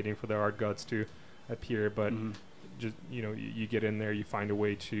not waiting for the art gods to appear, but Mhm. just you get in there, you find a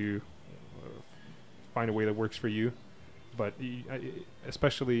way to find a way that works for you. But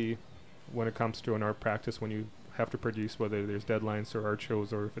especially when it comes to an art practice, when you have to produce, whether there's deadlines or art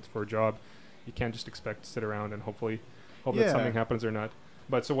shows or if it's for a job, you can't just expect to sit around and hope that Yeah. something happens or not.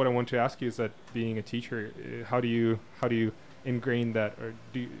 But so what I want to ask you is that being a teacher, how do you ingrain that, or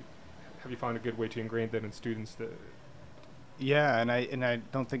have you found a good way to ingrain that in students? Yeah, and I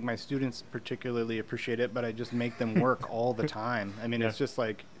don't think my students particularly appreciate it, but I just make them work all the time. I mean, Yeah. it's just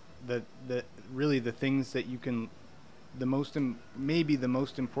like the really the things that you can, maybe the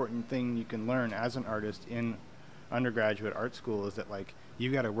most important thing you can learn as an artist in undergraduate art school is that like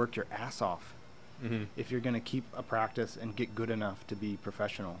you got to work your ass off Mm-hmm. if you're going to keep a practice and get good enough to be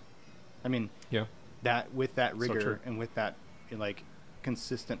professional. I mean, Yeah. that with that So rigor true. and with that like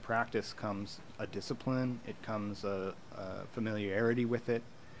consistent practice comes a discipline. It comes a familiarity with it.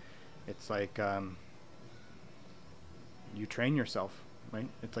 It's like you train yourself, right?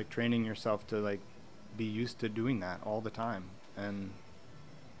 It's like training yourself to like be used to doing that all the time, and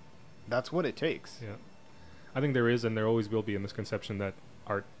that's what it takes. Yeah. I think there is and there always will be a misconception that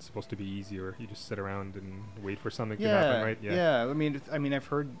art's supposed to be easy, or you just sit around and wait for something to happen, right? Yeah. I mean, I've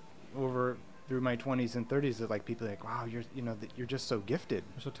heard over through my 20s and 30s that like people are like, wow, you're just so gifted.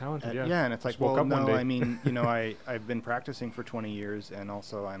 You're so talented, yeah. Yeah, and it's like, Just woke well, up one no, day. I mean, I've been practicing for 20 years, and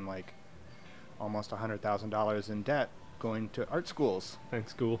also I'm like almost $100,000 in debt going to art schools,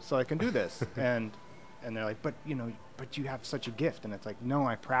 Thanks, school. so I can do this. and they're like, but you have such a gift, and it's like, no,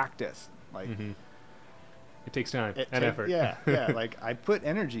 I practice. Like, Mhm. It takes time it and effort. Yeah, yeah. Like I put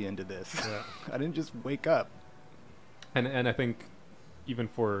energy into this. Yeah. I didn't just wake up. And I think even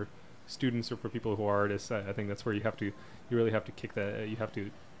for students or for people who are artists, I think that's where you really have to kick that. You have to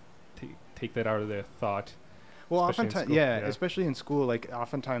take that out of their thought. Well, Especially in oftentimes, school, yeah, yeah. especially in school. Like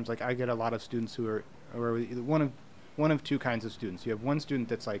oftentimes, like I get a lot of students who are either one of two kinds of students. You have one student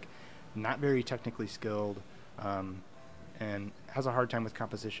that's like not very technically skilled, and has a hard time with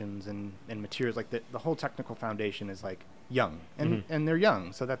compositions and materials. Like the whole technical foundation is like young, and Mhm. and they're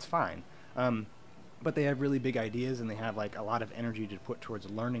young, so that's fine. But they have really big ideas, and they have like a lot of energy to put towards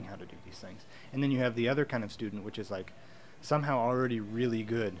learning how to do these things. And then you have the other kind of student, which is like somehow already really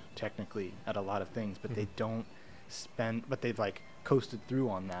good technically at a lot of things, but they Mhm. don't but they've like coasted through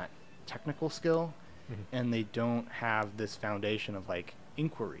on that technical skill, Mhm. and they don't have this foundation of like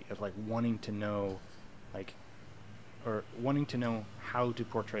inquiry, of like wanting to know how to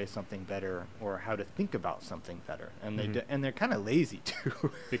portray something better or how to think about something better, and Mhm. and they're kind of lazy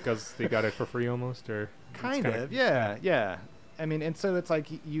too. Because they got it for free almost, or it's Kind of, yeah. I mean, and so it's like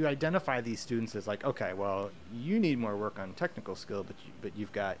you identify these students as like, okay, well, you need more work on technical skill, but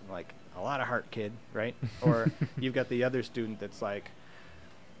you've got like a lot of heart, kid, right? Or you've got the other student that's like,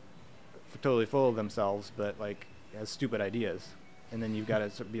 totally full of themselves, but like has stupid ideas. And then you've got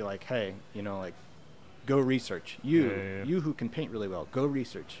to be like, hey, you know, like, go research. You who can paint really well, go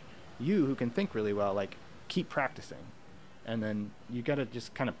research. You who can think really well, like, keep practicing. And then you got to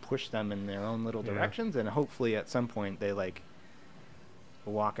just kind of push them in their own little directions, and hopefully at some point they like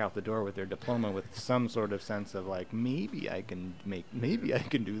walk out the door with their diploma with some sort of sense of like, maybe I can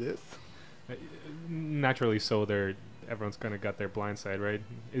do this. Naturally, so everyone's kind of got their blind side, right?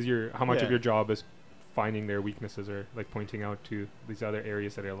 How much of your job is finding their weaknesses or like pointing out to these other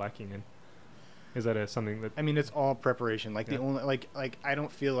areas that are lacking in? Is that something that? I mean, it's all preparation. Like the only like I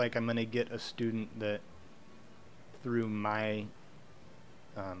don't feel like I'm gonna get a student that through my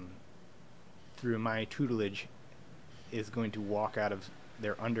tutelage is going to walk out of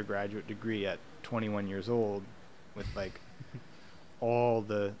their undergraduate degree at 21 years old with like all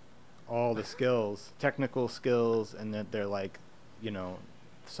the skills, technical skills, and that they're like, you know,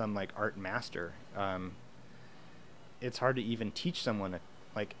 some like art master. It's hard to even teach someone to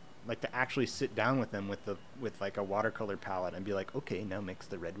actually sit down with them with like a watercolor palette and be like, okay, now mix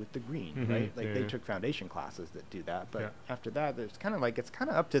the red with the green, right? Like they took foundation classes that do that, but after that, there's kind of like it's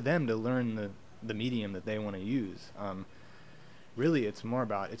kind of up to them to learn the medium that they want to use. Really, it's more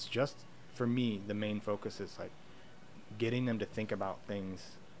about, it's just for me, the main focus is like getting them to think about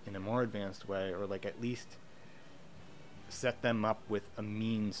things in a more advanced way, or like at least set them up with a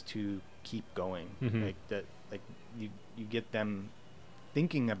means to keep going. Like that, like you get them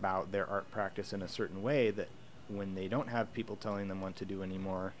thinking about their art practice in a certain way that when they don't have people telling them what to do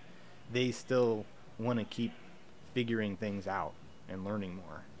anymore, they still want to keep figuring things out and learning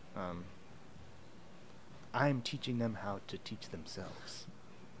more. I'm teaching them how to teach themselves.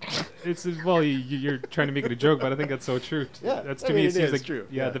 It's well, you're trying to make it a joke, but I think that's so true. That's to me it seems like true.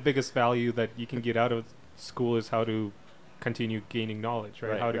 The biggest value that you can get out of school is how to continue gaining knowledge,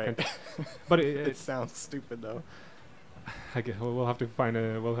 right? But it sounds stupid though. I guess we'll have to find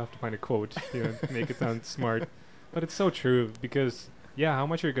a quote, make it sound smart, but it's so true because how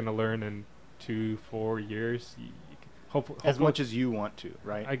much you're gonna learn in 2-4 years, as much as you want to,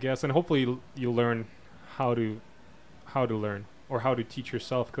 right? I guess, and hopefully you'll learn how to learn or how to teach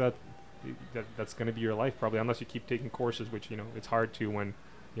yourself, because that's going to be your life probably, unless you keep taking courses, which it's hard to when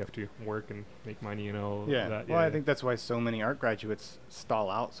you have to work and make money that. Well, I think that's why so many art graduates stall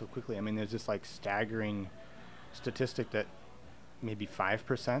out so quickly. I mean, there's this like staggering statistic that maybe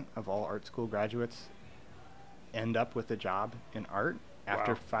 5% of all art school graduates end up with a job in art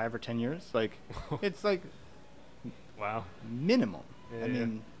after 5 or 10 years. Like it's like minimum. I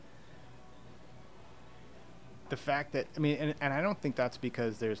mean, the fact that and I don't think that's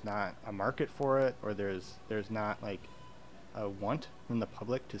because there's not a market for it, or there's not like a want from the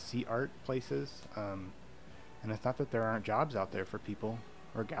public to see art places, and it's not that there aren't jobs out there for people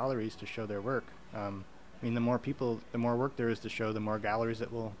or galleries to show their work. I mean, the more work there is to show, the more galleries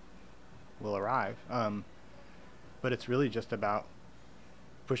that will arrive. But it's really just about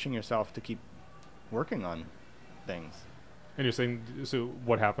pushing yourself to keep working on things. And you're saying, so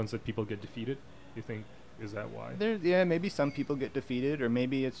what happens that people get defeated? You think? Is that why? Maybe some people get defeated, or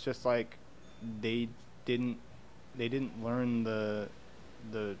maybe it's just like they didn't learn the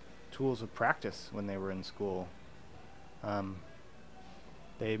tools of practice when they were in school.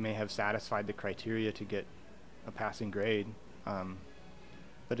 They may have satisfied the criteria to get a passing grade,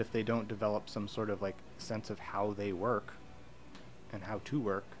 but if they don't develop some sort of like sense of how they work and how to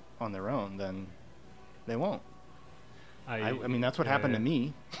work on their own, then they won't. I mean, that's what happened to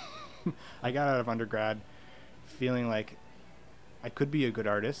me. I got out of undergrad feeling like I could be a good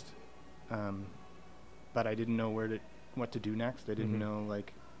artist, but I didn't know what to do next. I didn't know,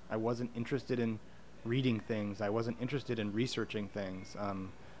 like, I wasn't interested in reading things. I wasn't interested in researching things.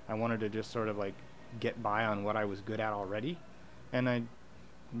 I wanted to just sort of like get by on what I was good at already, and I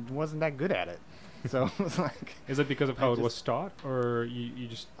wasn't that good at it. So it was like, is it because of how it was taught, or you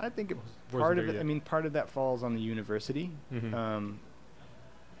just? I think part of it. I mean, part of that falls on the university,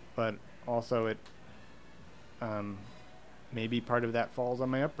 but also it maybe part of that falls on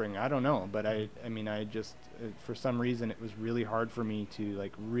my upbringing. I don't know, but I mean, I just for some reason it was really hard for me to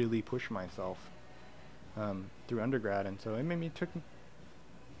like really push myself through undergrad, and so it took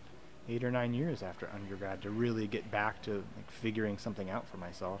 8 or 9 years after undergrad to really get back to like figuring something out for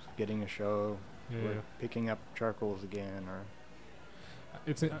myself, getting a show, or picking up charcoals again, or.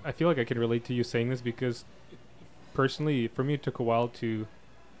 I feel like I can relate to you saying this, because personally, for me, it took a while to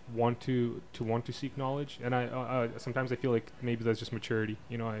want to seek knowledge, and I sometimes I feel like maybe that's just maturity.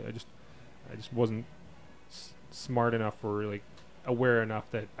 I just wasn't smart enough or like aware enough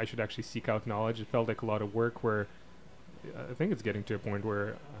that I should actually seek out knowledge. It felt like a lot of work where I think it's getting to a point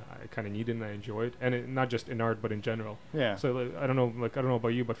where I kind of need it and I enjoy it, and not just in art but in general. Yeah. So like, I don't know about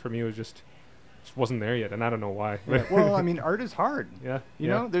you, but for me it was just wasn't there yet, and I don't know why. Yeah. Well, I mean, art is hard. Yeah. You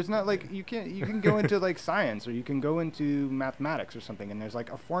know, there's not like you can go into like science, or you can go into mathematics or something, and there's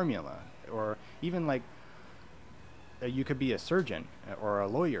like a formula, or even like you could be a surgeon or a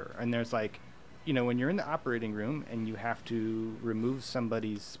lawyer, and there's like, you know, when you're in the operating room and you have to remove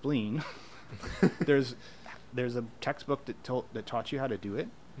somebody's spleen, there's a textbook that taught you how to do it.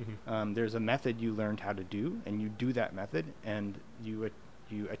 Mm-hmm. There's a method you learned how to do, and you do that method, and you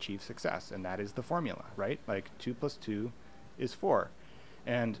achieve success, and that is the formula, right? Like 2 + 2 is 4,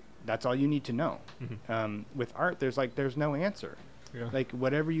 and that's all you need to know. Mm-hmm. With art, there's no answer. Yeah. Like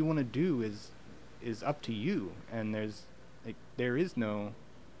whatever you want to do is up to you, and there is no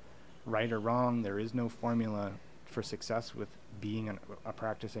right or wrong. There is no formula for success with being a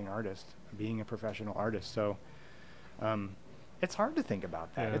practicing artist, being a professional artist. So it's hard to think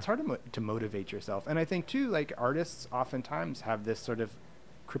about that. Yeah. It's hard to motivate yourself. And I think too, like artists oftentimes have this sort of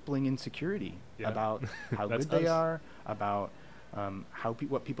crippling insecurity about how good they are, about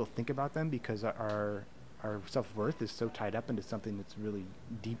what people think about them, because our self-worth is so tied up into something that's really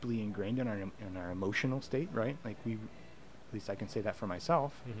deeply ingrained in our emotional state, right? Like at least I can say that for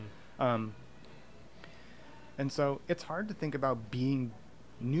myself. Mm-hmm. And so it's hard to think about being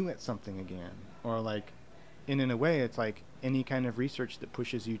new at something again, or like, in a way, it's like any kind of research that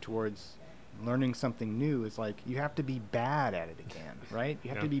pushes you towards learning something new is like you have to be bad at it again, right?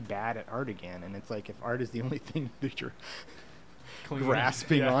 You have to be bad at art again, and it's like if art is the only thing that you're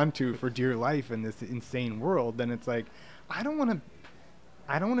grasping onto for dear life in this insane world, then it's like I don't want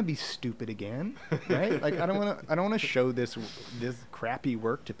to be stupid again, right? Like I don't want to show this crappy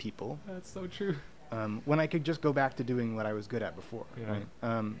work to people. That's so true. When I could just go back to doing what I was good at before, right?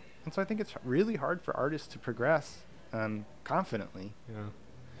 And so I think it's really hard for artists to progress confidently. Yeah.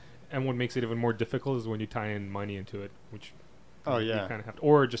 And what makes it even more difficult is when you tie in money into it, which you kind of have to,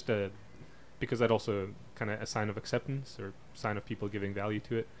 or just because that also kind of a sign of acceptance or sign of people giving value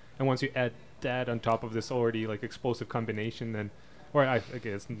to it. And once you add that on top of this already like explosive combination, then,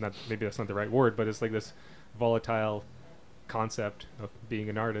 it's not, maybe that's not the right word, but it's like this volatile concept of being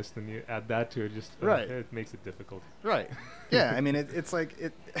an artist, and you add that to it, just it makes it difficult. Right. Yeah. I mean, it's like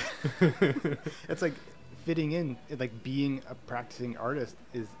it's like fitting in, like being a practicing artist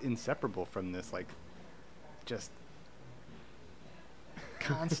is inseparable from this, like just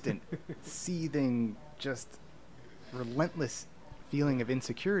constant seething, just relentless feeling of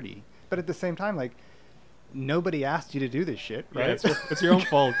insecurity. But at the same time, like nobody asked you to do this shit, right? Yeah, it's your own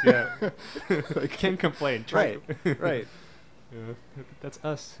fault. Yeah. Like, can't complain. Right. Yeah, that's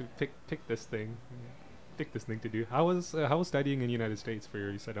us who picked this thing. Picked this thing to do. How was studying in the United States for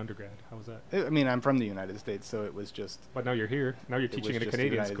you said undergrad? How was that? I mean, I'm from the United States, so it was just. But now you're here. Now you're teaching in a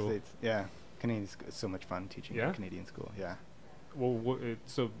Canadian school. States. Yeah, Canadian school is so much fun teaching in a Canadian school. Yeah. Well,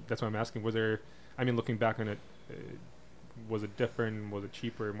 so that's why I'm asking. Was there? I mean, looking back on it, was it different? Was it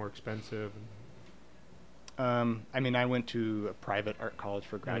cheaper? More expensive? I mean, I went to a private art college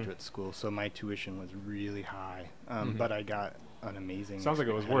for graduate school, so my tuition was really high. But I got an amazing. Sounds like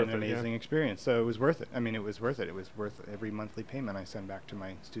it was worth it. An amazing experience. So it was worth it. I mean, it was worth it. It was worth every monthly payment I send back to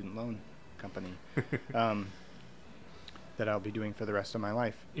my student loan company, that I'll be doing for the rest of my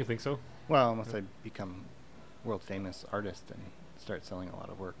life. You think so? Well, unless I become world famous artist and start selling a lot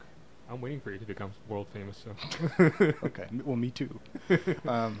of work. I'm waiting for you to become world famous. So. Okay. Well, me too.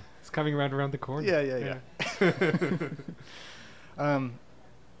 It's coming around the corner. Yeah.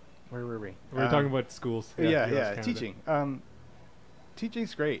 Where were we? We were talking about schools. Yeah. Teaching.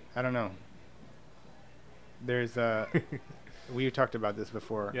 Teaching's great. I don't know. There's we talked about this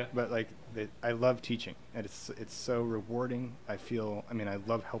before. Yeah. But like, I love teaching, and it's so rewarding. I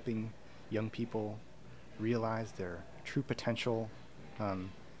love helping young people realize their true potential.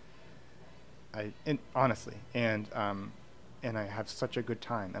 Honestly, and I have such a good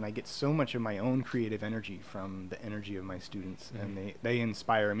time, and I get so much of my own creative energy from the energy of my students, and they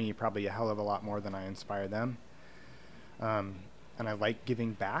inspire me probably a hell of a lot more than I inspire them. And I like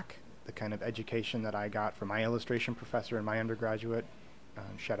giving back the kind of education that I got from my illustration professor in my undergraduate.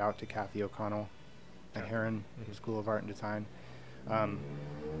 Shout out to Kathy O'Connell at Heron School of Art and Design.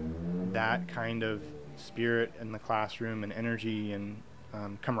 That kind of spirit in the classroom and energy and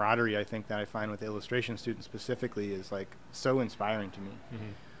camaraderie, I think, that I find with illustration students specifically is like so inspiring to me.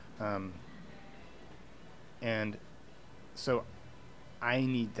 And so I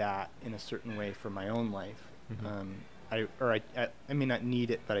need that in a certain way for my own life. I may not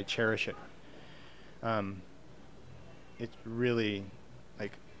need it, but I cherish it. It really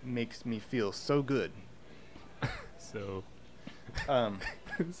like makes me feel so good So Um,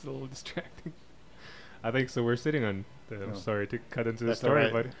 it's a little distracting. I think so. We're sitting on. I'm Oh. sorry to cut into the That's story,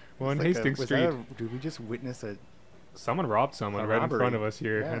 alright. but we're on It's like Hastings was Street. did we just witness a? Someone robbed someone A right in front robbery. of us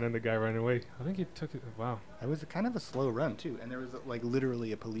here, Yeah. and then the guy ran away. I think he took it. Wow. It was kind of a slow run too, and there was like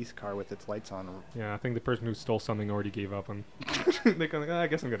literally a police car with its lights on. Yeah, I think the person who stole something already gave up on. They're kind of like, I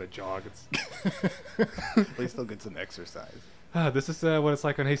guess I'm gonna jog. It's At least they'll get some exercise. this is what it's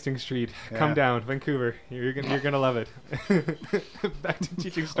like on Hastings Street. Come Yeah. down, Vancouver. You're gonna love it. Back to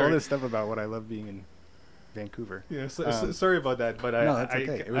teaching All story. this stuff about what I love being in Vancouver. Yeah, Um, sorry about that, but No, that's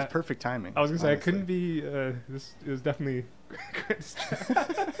okay. It was perfect timing. I was gonna say I honestly. couldn't be. This it was definitely.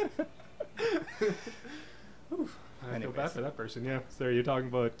 Oof, I feel Anyways. bad for that person. Yeah, so you're talking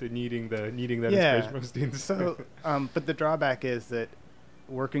about needing that Yeah. inspiration from students. So, but the drawback is that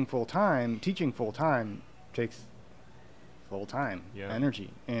working full time, teaching full time, takes full time Yeah.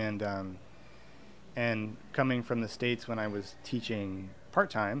 energy, and coming from the States when I was teaching part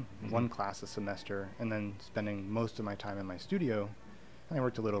time, one class a semester, and then spending most of my time in my studio, and I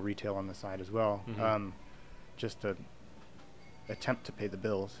worked a little retail on the side as well, Mhm. just to attempt to pay the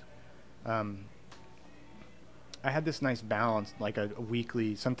bills. I had this nice balance, like a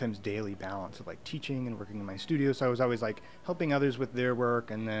weekly, sometimes daily balance of like teaching and working in my studio. So I was always like helping others with their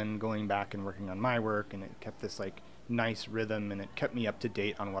work and then going back and working on my work, and it kept this like nice rhythm, and it kept me up to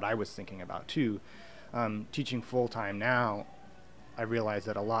date on what I was thinking about too. Teaching full time now, I realize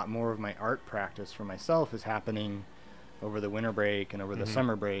that a lot more of my art practice for myself is happening over the winter break and over the Mhm.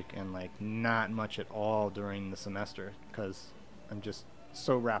 summer break, and like not much at all during the semester, because I'm just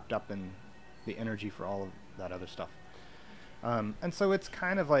so wrapped up in the energy for all of that other stuff. And so it's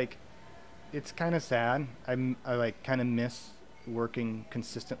kind of like, it's kind of sad. I like kind of miss working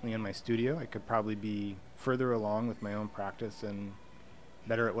consistently in my studio. I could probably be further along with my own practice and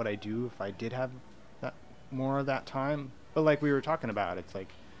better at what I do if I did have that more of that time. But like we were talking about, it's like,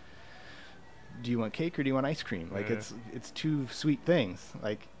 do you want cake or do you want ice cream? Like Yeah. it's two sweet things.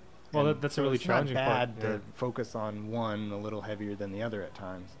 Like, Well, and that's a so really it's challenging not part, bad yeah. to focus on one a little heavier than the other at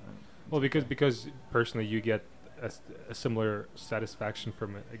times. Well, because personally you get a similar satisfaction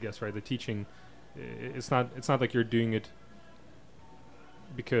from it, I guess, right? The teaching, it's not like you're doing it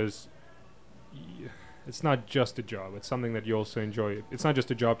because it's not just a job. It's something that you also enjoy. It's not just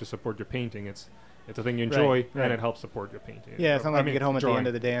a job to support your painting. It's a thing you enjoy, Right. and it helps support your painting. Yeah, it's not like I get home at the drawing. end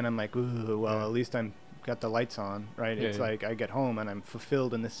of the day and I'm like, ooh, well, Yeah. at least I'm got the lights on, right? Yeah, It's yeah. like I get home and I'm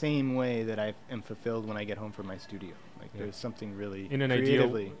fulfilled in the same way that I am fulfilled when I get home from my studio. Like Yeah. there's something really In an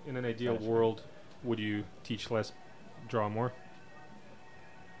creatively ideal satisfying. world, would you teach less, draw more?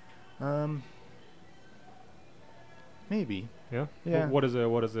 Maybe. Yeah. Yeah. What is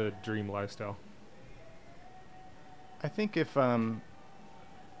a dream lifestyle? I think if I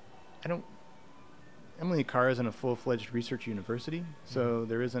don't. Emily Carr isn't a full-fledged research university, so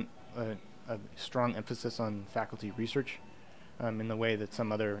there isn't a strong emphasis on faculty research in the way that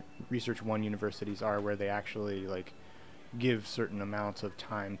some other Research One universities are, where they actually like give certain amounts of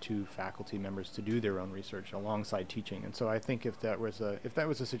time to faculty members to do their own research alongside teaching. And so I think if that was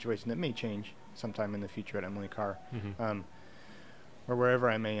a situation that may change sometime in the future at Emily Carr, or wherever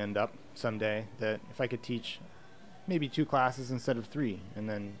I may end up someday, that if I could teach maybe 2 classes instead of 3 and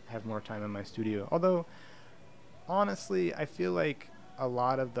then have more time in my studio. Although honestly, I feel like a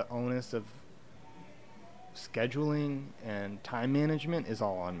lot of the onus of scheduling and time management is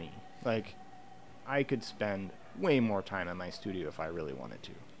all on me. Like I could spend way more time in my studio if I really wanted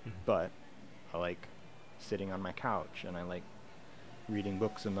to, but I like sitting on my couch and I like reading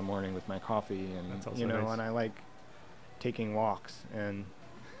books in the morning with my coffee, and That's also you know, nice. and I like taking walks and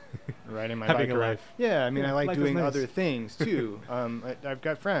riding my Having bike a around. life. Yeah, I mean, Yeah, I like life is doing nice. other things too. I've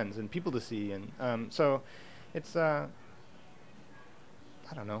got friends and people to see, and so it's I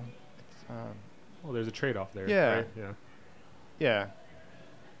don't know. It's Well, there's a trade-off there. Yeah. Right? Yeah. yeah.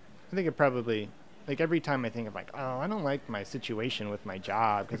 I think it probably, like every time I think of like, oh, I don't like my situation with my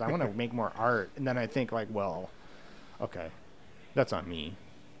job because I want to make more art, and then I think like, well, okay, that's on me.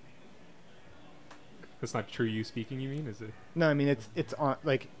 That's not true. You speaking, you mean? Is it? No, I mean it's on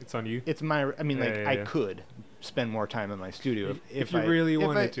like It's on you. it's my. I mean, Yeah, like yeah, I yeah. could spend more time in my studio If you really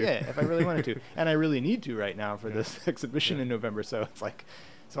wanted to. Yeah, if I really wanted to, and I really need to right now for Yeah. this exhibition Yeah. in November. So it's like,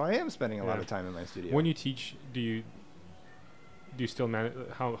 so I am spending a lot Yeah. of time in my studio. When you teach, do you still manage?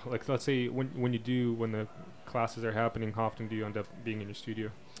 How, like, let's say when the classes are happening, how often do you end up being in your studio?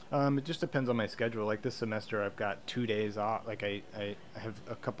 It just depends on my schedule. Like this semester, I've got 2 days off. Like I have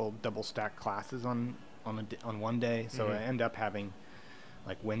a couple double stack classes on one day, so Mhm. I end up having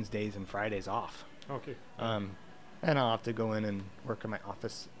like Wednesdays and Fridays off. Okay. And I'll have to go in and work in my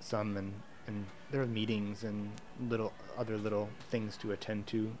office some, and and there are meetings and other little things to attend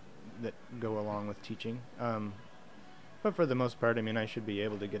to that go along with teaching. But for the most part, I mean, I should be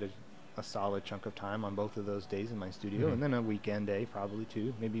able to get a solid chunk of time on both of those days in my studio, Mhm. and then a weekend day probably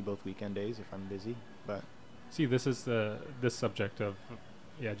too. Maybe both weekend days if I'm busy. But See, this is this subject of,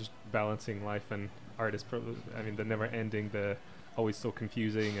 just balancing life and art is, I mean, the never ending, the always so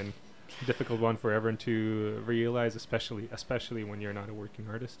confusing and difficult one for everyone to realize, especially when you're not a working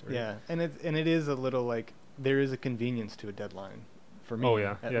artist. Right? yeah, and it is a little like there is a convenience to a deadline for me. Oh,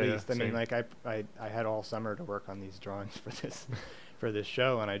 yeah. At Yeah, yeah, least I mean, same. like I had all summer to work on these drawings for this for this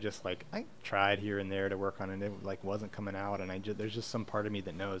show, and I just like I tried here and there to work on it. And it like wasn't coming out, and there's just some part of me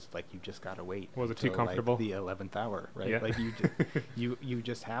that knows like you just gotta wait. Was it too until, comfortable? Like, the 11th hour, right? Yeah. Like you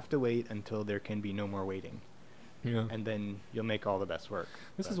just have to wait until there can be no more waiting, Yeah. and then you'll make all the best work.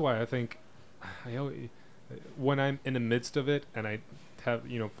 This But- is why I think when I'm in the midst of it and I have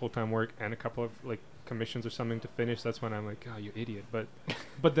full-time work and a couple of like commissions or something to finish, that's when I'm like, oh, you idiot.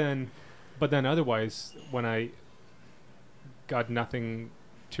 But then otherwise, when I got nothing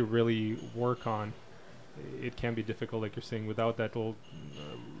to really work on, it can be difficult, like you're saying, without that little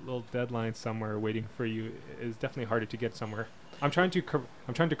deadline somewhere waiting for you. It's definitely harder to get somewhere. I'm trying to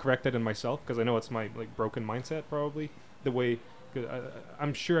correct that in myself, because I know it's my like broken mindset, probably the way. 'Cause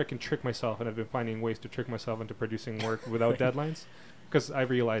I'm sure I can trick myself, and I've been finding ways to trick myself into producing work without deadlines, because I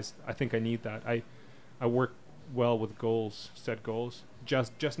realized I think I need that. I work well with set goals.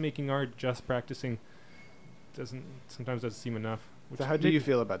 Just making art, just practicing sometimes doesn't seem enough. So how do you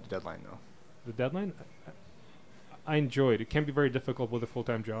feel about the deadline though? The deadline? I enjoy it. It can be very difficult with a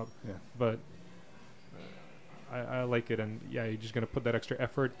full-time job, Yeah. but I like it, and you're just gonna put that extra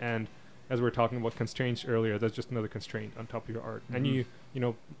effort. And as we were talking about constraints earlier, that's just another constraint on top of your art. And Mhm.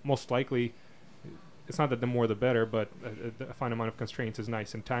 you most likely, it's not that the more the better, but a fine amount of constraints is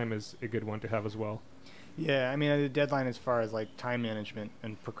nice, and time is a good one to have as well. Yeah, I mean, the deadline as far as like time management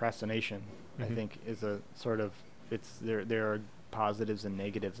and procrastination, I Mhm. think is a sort of there are positives and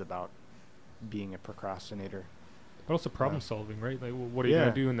negatives about being a procrastinator. But also problem Yeah. solving, right? Like, what are you Yeah.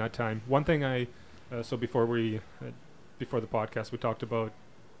 gonna do in that time? One thing so before the podcast, we talked about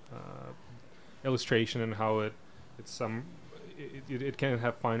illustration and how it can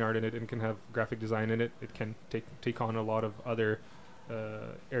have fine art in it, and can have graphic design in it. It can take on a lot of other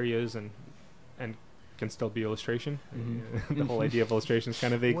areas and can still be illustration. Mhm. The whole idea of illustration is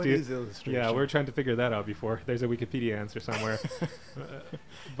kind of vague What too. is illustration? Yeah, we were trying to figure that out before. There's a Wikipedia answer somewhere.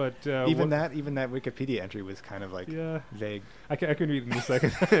 But even that Wikipedia entry was kind of like yeah, vague. I can read it in a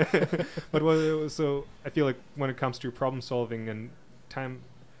second. But so I feel like when it comes to problem solving and time,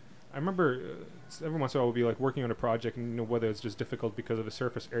 I remember every once in a while we'll be like working on a project, and whether it's just difficult because of the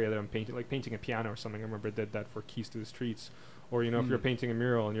surface area that I'm painting, like painting a piano or something. I remember I did that for Keys to the Streets. Or if you're painting a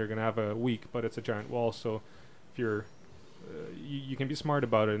mural and you're gonna have a week, but it's a giant wall, so if you're you can be smart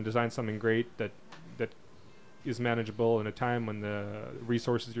about it and design something great that is manageable in a time when the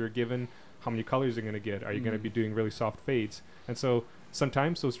resources you're given, how many colors you're going to get, are you going to be doing really soft fades? And so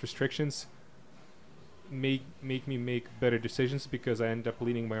sometimes those restrictions make me make better decisions, because I end up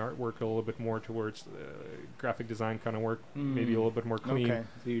leaning my artwork a little bit more towards graphic design kind of work, maybe a little bit more clean. Okay,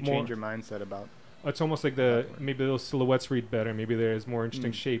 so you more- change your mindset about. It's almost like maybe those silhouettes read better. Maybe there's more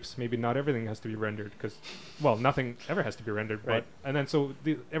interesting shapes. Maybe not everything has to be rendered, because, well, nothing ever has to be rendered. Right. And then so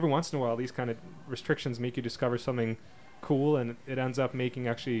every once in a while, these kind of restrictions make you discover something cool, and it ends up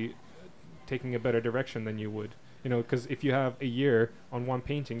taking a better direction than you would. Because if you have a year on one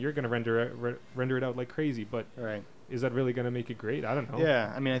painting, you're going to render it out like crazy. But Right. is that really going to make it great? I don't know.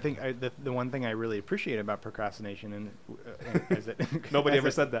 Yeah, I mean, I think the one thing I really appreciate about procrastination is it Nobody as ever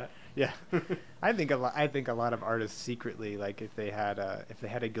it- said that. Yeah, I think a lot of artists secretly, like if they had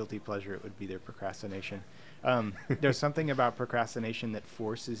a guilty pleasure, it would be their procrastination. There's something about procrastination that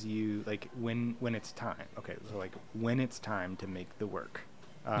forces you, like when it's time. Okay, so like when it's time to make the work,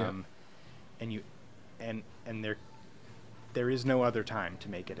 and you, and there is no other time to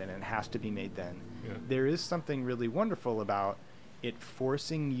make it, and it has to be made then. Yeah. There is something really wonderful about it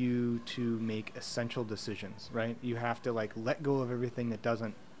forcing you to make essential decisions, right? You have to like let go of everything that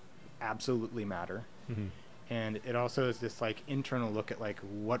doesn't absolutely matter. Mm-hmm. And it also is this like internal look at like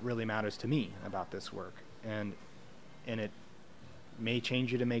what really matters to me about this work, and it may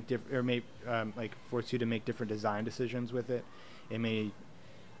change you to make or may like force you to make different design decisions with it. It may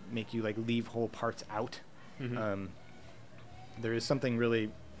make you like leave whole parts out. Mm-hmm. There is something really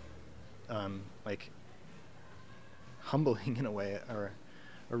like humbling in a way, or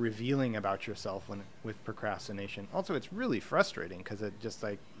revealing about yourself with procrastination. Also, it's really frustrating, because it just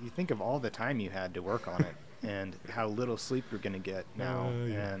like you think of all the time you had to work on it and how little sleep you're going to get now,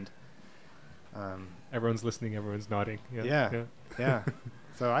 Yeah. and Everyone's listening. Everyone's nodding. Yeah. Yeah. Yeah.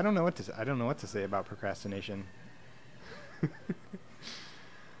 So I don't know what to say about procrastination.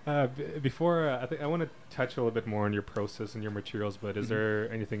 Before I think I want to touch a little bit more on your process and your materials, but is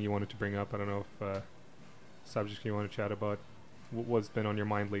there anything you wanted to bring up? I don't know if subjects you want to chat about. What's been on your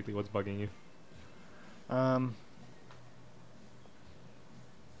mind lately? What's bugging you?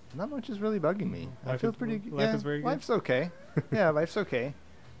 Not much is really bugging me. I Life feel is- pretty good. life Yeah, is very good? life's okay. Yeah, life's okay.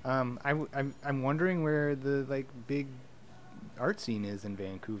 I'm wondering where the like big art scene is in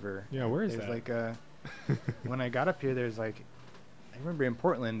Vancouver. Yeah, where is There's that? like when I got up here, there's like, I remember in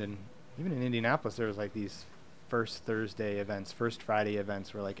Portland and even in Indianapolis, there was like these first Thursday events, first Friday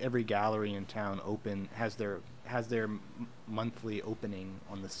events, where like every gallery in town has their monthly opening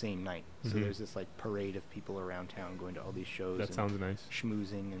on the same night. So Mhm. there's this like parade of people around town going to all these shows. That and sounds nice.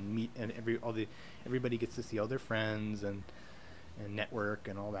 schmoozing and meet, and everybody gets to see all their friends and network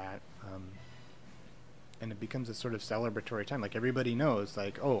and all that. And it becomes a sort of celebratory time. Like everybody knows,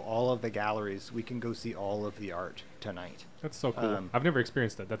 like, oh, all of the galleries, we can go see all of the art tonight. That's so cool. Um, I've never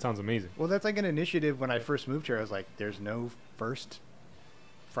experienced that. That sounds amazing. Well, that's like an initiative. When I first moved here, I was like, there's no first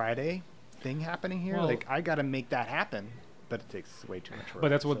Friday thing happening here. Well- Like, I got to make that happen. But it takes way too much work.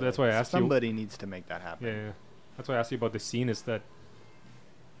 But that's why I asked you. somebody needs to make that happen. Yeah. That's why I asked you about the scene. Is that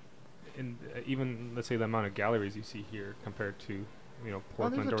in even let's say the amount of galleries you see here compared to Well,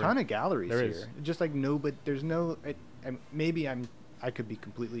 Portland there's a or ton of galleries There here. is. Just like there's no. I could be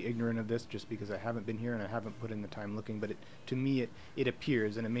completely ignorant of this just because I haven't been here and I haven't put in the time looking. But to me, it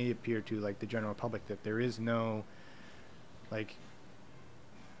appears, and it may appear to like the general public, that there is no, like,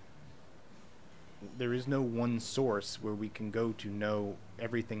 there is no one source where we can go to know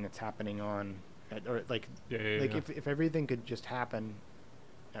everything that's happening on, or like, yeah. if everything could just happen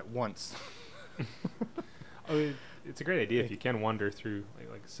at once. It's a great idea if Like- you can wander through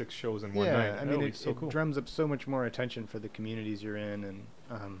like 6 shows in one Yeah, night. I That mean, would be it, so it cool. drums up so much more attention for the communities you're in,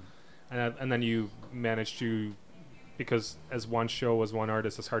 And then you manage to, because as one show, as one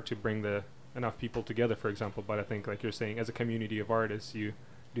artist, it's hard to bring enough people together, for example. But I think, like you're saying, as a community of artists, you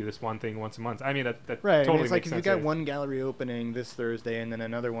do this one thing once a month. I mean, that right. totally I mean, it's like makes if you sense. got yeah. one gallery opening this Thursday and then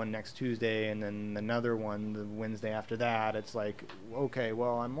another one next Tuesday and then another one the Wednesday after that, it's like, okay,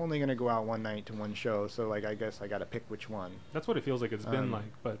 well, I'm only going to go out one night to one show, so like I guess I got to pick which one. That's what it feels like it's been like.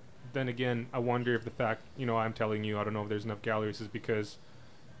 But then again, I wonder if the fact, I'm telling you, I don't know if there's enough galleries, is because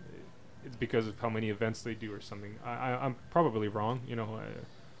it's because of how many events they do or something. I'm probably wrong,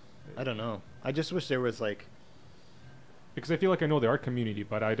 I don't know. I just wish there was like, because I feel like I know the art community,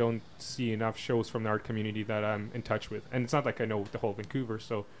 but I don't see enough shows from the art community that I'm in touch with. And it's not like I know the whole Vancouver,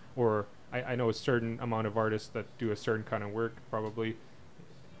 or I know a certain amount of artists that do a certain kind of work, probably.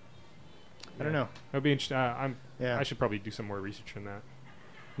 I don't know. It'd be interesting. Yeah, I should probably do some more research on that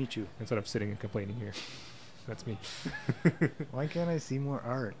me too. instead of sitting and complaining here. That's me. Why can't I see more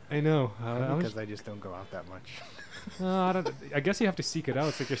art? I know. Because I just don't go out that much. I guess you have to seek it out.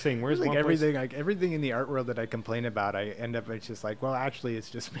 It's like you're saying, where's like one everything, like everything in the art world that I complain about, I end up, it's just like, well, actually, it's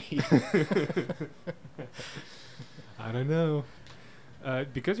just me. I don't know.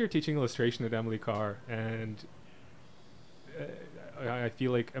 Because you're teaching illustration at Emily Carr, and I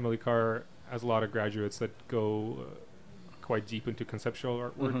feel like Emily Carr has a lot of graduates that go quite deep into conceptual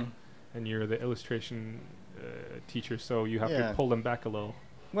artwork, Mhm. and you're the illustration teacher, so you have Yeah. to pull them back a little.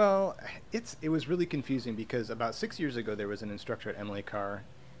 Well, it was really confusing because about 6 years ago there was an instructor at Emily Carr,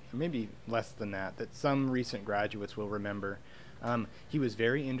 maybe less than that some recent graduates will remember. He was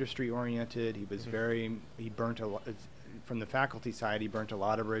very industry oriented. He was he burnt a lot from the faculty side. He burnt a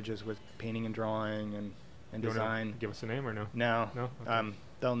lot of bridges with painting and drawing and You wanna design. give us a name or no? No, No? Okay.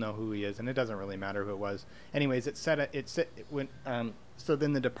 they'll know who he is, and it doesn't really matter who it was. Anyways, it went. So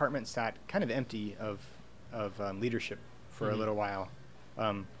then the department sat kind of empty of leadership for a Mhm. little while,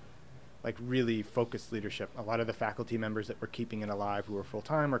 like really focused leadership. A lot of the faculty members that were keeping it alive, who were full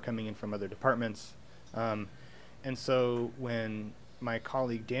time, were coming in from other departments, and so when my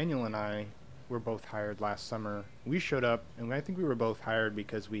colleague Daniel and I were both hired last summer, we showed up, and I think we were both hired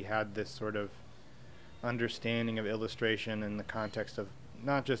because we had this sort of understanding of illustration in the context of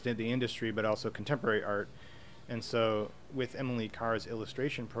not just in the industry but also contemporary art. And so with Emily Carr's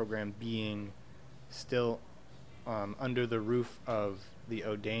illustration program being still under the roof of the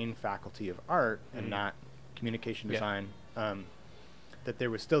O'Dane Faculty of Art and not communication Yeah. design, that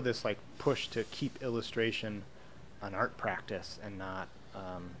there was still this like push to keep illustration an art practice and not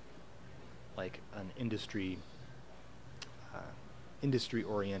like an industry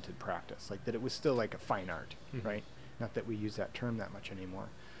oriented practice, like that it was still like a fine art, Mhm. right? Not that we use that term that much anymore.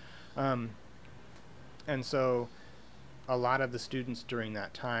 And so a lot of the students during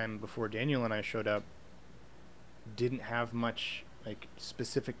that time before Daniel and I showed up didn't have much like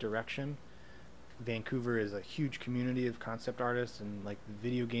specific direction. Vancouver is a huge community of concept artists, and like the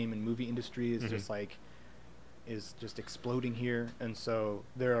video game and movie industry is just exploding here, and so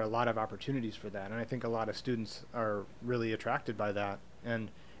there are a lot of opportunities for that, and I think a lot of students are really attracted by that, and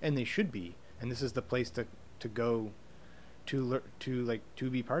they should be, and this is the place to go to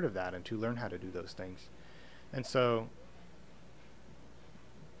be part of that and to learn how to do those things. And so,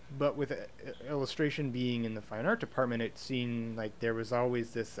 but with illustration being in the fine art department, it seemed like there was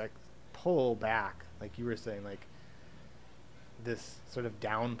always this like pull back, like you were saying, like this sort of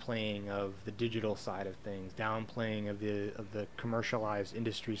downplaying of the digital side of things, downplaying of the commercialized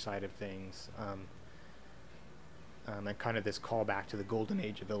industry side of things, and kind of this callback to the golden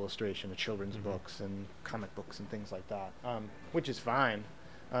age of illustration, the children's books and comic books and things like that, which is fine,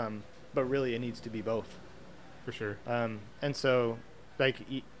 but really it needs to be both. For sure. And so, like,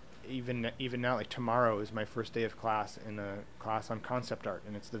 even now, like tomorrow is my first day of class in a class on concept art,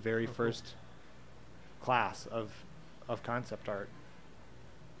 and it's the very first class of concept art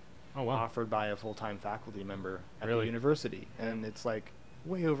offered by a full-time faculty member at the university, and it's like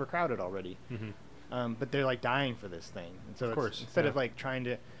way overcrowded already. But they're like dying for this thing, and so instead of like trying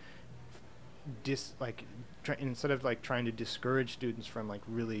to trying to discourage students from like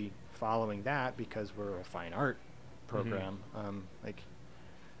really following that because we're a fine art program, like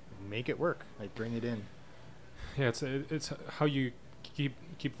make it work, like bring it in. Yeah, it's how you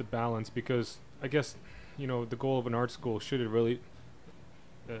keep the balance, because I guess, you know, the goal of an art school, should it really,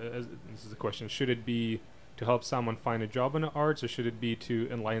 this is the question, should it be to help someone find a job in the arts, or should it be to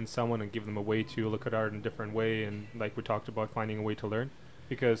enlighten someone and give them a way to look at art in a different way, and like we talked about, finding a way to learn?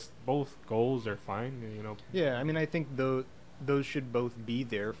 Because both goals are fine, you know. Yeah, I mean, I think those should both be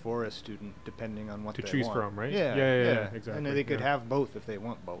there for a student depending on what to they choose want. from, right? Yeah, exactly. And they could have both if they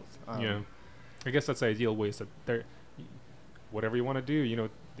want both. Yeah, I guess that's the ideal way. So whatever you want to do, you know,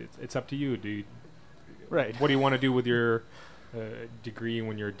 it's up to you. Right. What do you want to do with your degree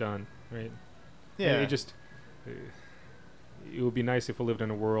when you're done, right? Yeah. And it would be nice if we lived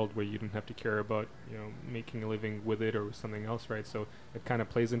in a world where you didn't have to care about, you know, making a living with it or with something else, right? So it kind of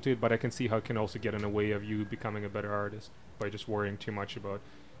plays into it, but I can see how it can also get in the way of you becoming a better artist by just worrying too much about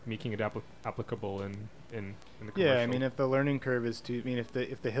making it applicable in the commercial. Yeah, I mean, if the learning curve is too, I mean, if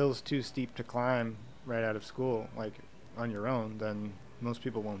the hill's too steep to climb right out of school, like on your own, then most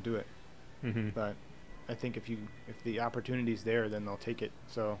people won't do it. But I think if the opportunity's there, then they'll take it.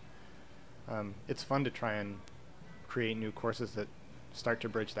 So it's fun to try and create new courses that start to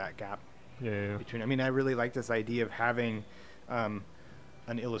bridge that gap between. I mean, I really like this idea of having an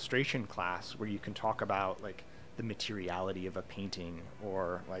illustration class where you can talk about like the materiality of a painting,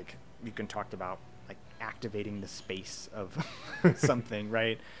 or like you can talk about like activating the space of something,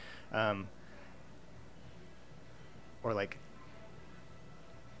 right? Or like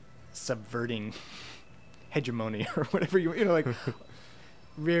subverting hegemony or whatever you know, like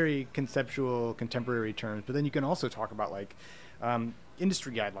very conceptual contemporary terms. But then you can also talk about like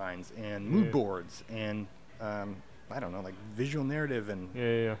industry guidelines and mood boards and I don't know, like visual narrative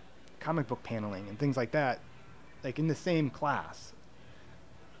and comic book paneling and things like that, like in the same class,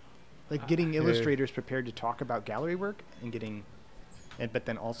 like getting illustrators prepared to talk about gallery work but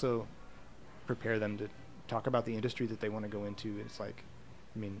then also prepare them to talk about the industry that they want to go into. It's like,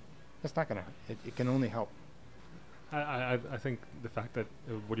 I mean, that's not gonna, it can only help. I think the fact that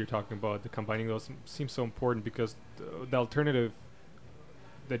what you're talking about, the combining those, seems so important, because the alternative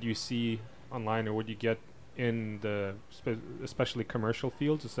that you see online, or what you get in the especially commercial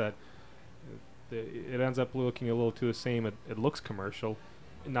fields, is that it ends up looking a little too the same. It looks commercial,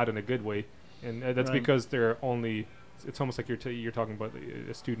 not in a good way, and that's because they're only. It's almost like you're talking about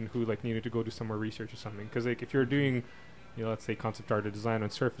a student who like needed to go do some more research or something. Because like if you're doing, you know, let's say concept art or design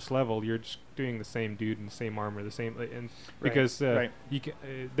on surface level, you're just doing the same dude in the same armor, the same, and because you can,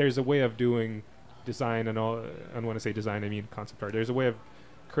 there's a way of doing design and all. And when I say design, I mean concept art. There's a way of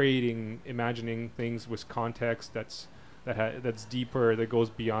creating, imagining things with context that's deeper, that goes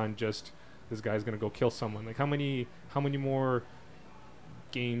beyond just this guy's gonna go kill someone. Like how many more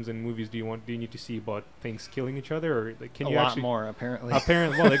games and movies do you need to see about things killing each other, or like can you actually a lot more apparently?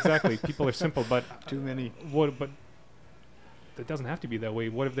 Well, exactly. People are simple, but too many. But it doesn't have to be that way.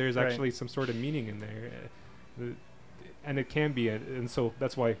 What if there's actually some sort of meaning in there? And it can be, and so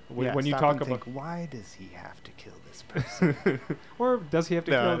that's why when you talk about why does he have to kill this person, or does he have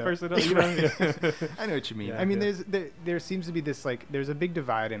to kill the person? You know? I know what you mean. Yeah, I mean, there seems to be this like there's a big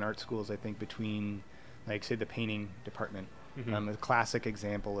divide in art schools, I think, between like say the painting department. A classic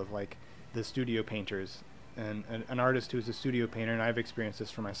example of like the studio painters an artist who's a studio painter, and I've experienced this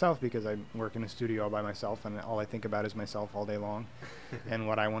for myself because I work in a studio all by myself, and all I think about is myself all day long, and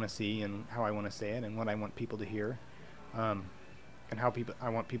what I want to see, and how I want to say it, and what I want people to hear, and how I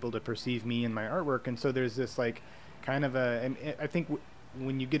want people to perceive me and my artwork. And so there's this like kind of I think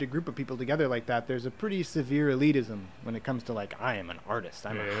when you get a group of people together like that, there's a pretty severe elitism when it comes to like, I am an artist.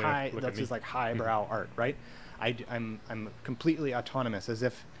 I'm a high, that's just like highbrow art, right? I'm completely autonomous, as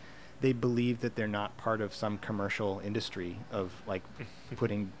if they believe that they're not part of some commercial industry of like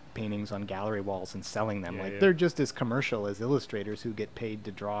putting paintings on gallery walls and selling them. They're just as commercial as illustrators who get paid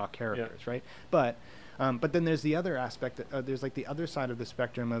to draw characters, right? But then there's the other aspect. There's like the other side of the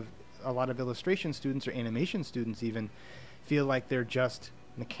spectrum of a lot of illustration students or animation students even feel like they're just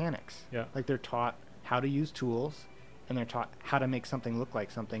mechanics. Like they're taught how to use tools, and they're taught how to make something look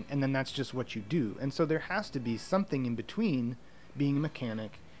like something, and then that's just what you do. And so there has to be something in between being a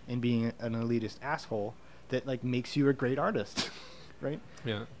mechanic and being an elitist asshole that like makes you a great artist. Right?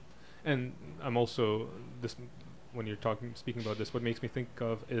 Yeah. And I'm also, this, when you're speaking about this, what makes me think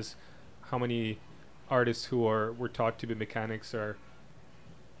of is how many artists who were taught to be mechanics are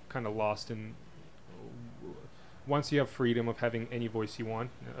kind of lost in, once you have freedom of having any voice you want,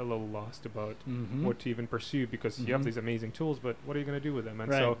 a little lost about what to even pursue, because you have these amazing tools, but what are you going to do with them?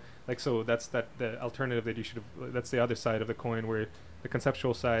 And so that's the alternative that you should have. That's the other side of the coin, where the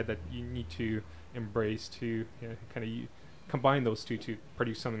conceptual side that you need to embrace to kind of combine those two to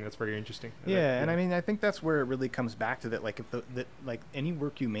produce something that's very interesting. And I mean, I think that's where it really comes back to that. Like, if like any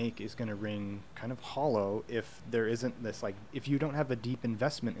work you make is going to ring kind of hollow if there isn't this, like, if you don't have a deep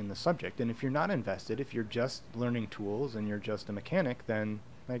investment in the subject, and if you're not invested, if you're just learning tools and you're just a mechanic, then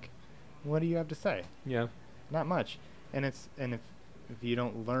like, what do you have to say? Not much. And if you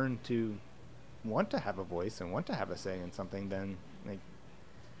don't learn to want to have a voice and want to have a say in something, then like,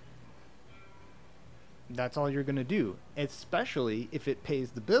 that's all you're going to do, especially if it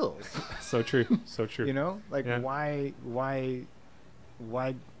pays the bills. So true. So true. You know, like, why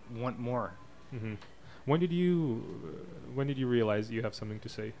want more? When did you realize you have something to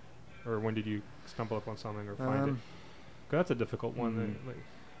say, or when did you stumble upon something or find it? 'Cause that's a difficult one.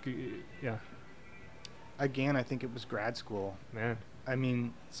 Again, I think it was grad school. Man, I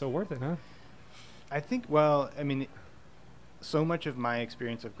mean, so worth it, huh? I think. Well, I mean, so much of my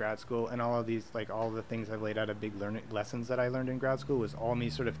experience of grad school and all of these, like all the things I've laid out, big lessons that I learned in grad school, was all me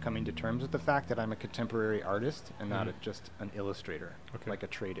sort of coming to terms with the fact that I'm a contemporary artist and not just an illustrator, like a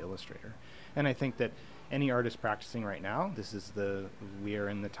trade illustrator. And I think that any artist practicing right now, we are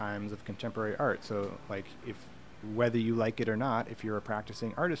in the times of contemporary art. So like, whether you like it or not, if you're a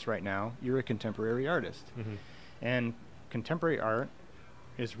practicing artist right now, you're a contemporary artist. And contemporary art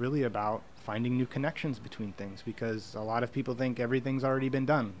is really about finding new connections between things, because a lot of people think everything's already been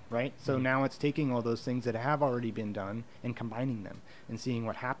done, right? So now it's taking all those things that have already been done and combining them and seeing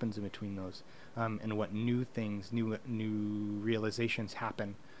what happens in between those, and what new things, new realizations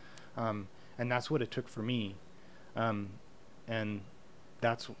happen. And that's what it took for me. And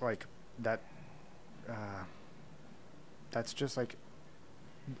that's like that. That's just like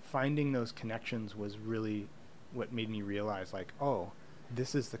finding those connections was really what made me realize, like, oh,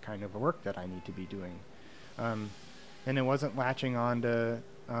 this is the kind of work that I need to be doing. And it wasn't latching on to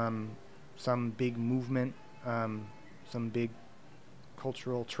some big movement, some big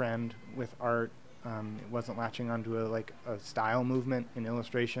cultural trend with art. It wasn't latching onto a style movement in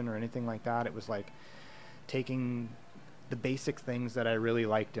illustration or anything like that. It was like taking the basic things that I really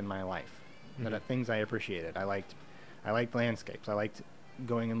liked in my life, that are things I appreciated. I liked landscapes. I liked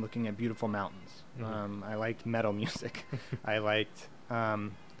going and looking at beautiful mountains. I liked metal music. I liked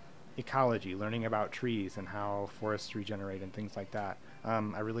ecology, learning about trees and how forests regenerate and things like that.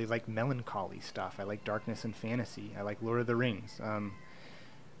 I really like melancholy stuff. I like darkness and fantasy. I like Lord of the Rings.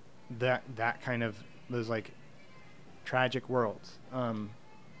 That kind of, those like tragic worlds.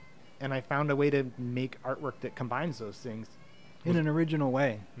 And I found a way to make artwork that combines those things in an original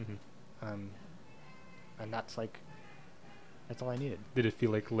way. And that's all I needed. Did it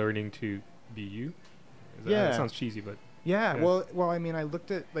feel like learning to be you? It sounds cheesy, but well, I mean, I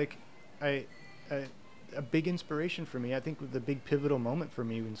looked at like a big inspiration for me. I think the big pivotal moment for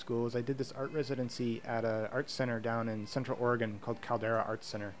me in school was I did this art residency at an art center down in Central Oregon called Caldera Art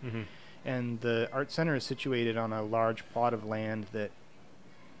Center. And the art center is situated on a large plot of land that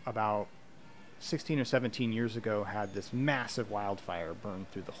about 16 or 17 years ago had this massive wildfire burn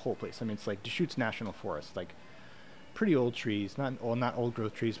through the whole place. I mean, it's like Deschutes National Forest, like pretty old trees, not old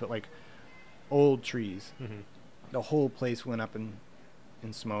growth trees, but like old trees. The whole place went up in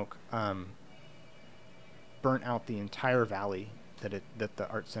smoke, burnt out the entire valley, that the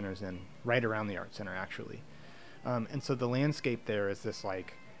art center's in, right around the art center actually. And so the landscape there is this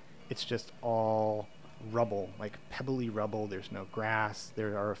like, it's just all rubble, like pebbly rubble. There's no grass.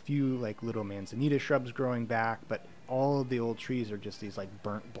 There are a few like little manzanita shrubs growing back, but all of the old trees are just these like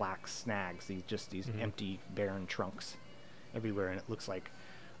burnt black snags, these empty barren trunks everywhere, and it looks like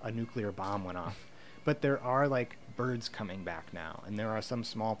a nuclear bomb went off. But there are like birds coming back now, and there are some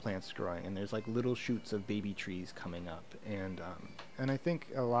small plants growing, and there's like little shoots of baby trees coming up, and I think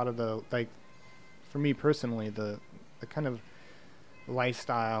a lot of the, like, for me personally, the kind of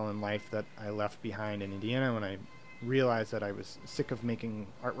lifestyle and life that I left behind in Indiana when I realized that I was sick of making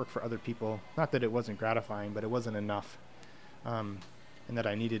artwork for other people, not that it wasn't gratifying, but it wasn't enough, and that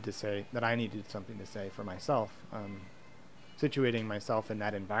I needed something to say for myself, situating myself in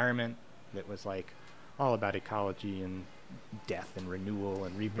that environment that was like all about ecology and death and renewal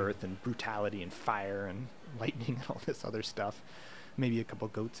and rebirth and brutality and fire and lightning and all this other stuff. Maybe a couple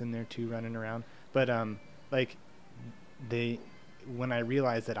goats in there too running around. But when I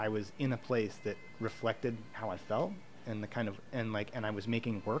realized that I was in a place that reflected how I felt and and I was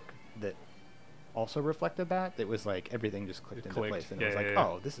making work that also reflected that, it was like everything just clicked into place, and it was like,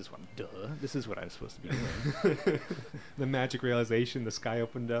 oh, this is what I'm supposed to be doing. The magic realization, the sky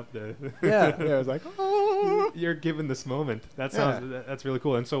opened up. I was like, oh, you're given this moment. That sounds that's really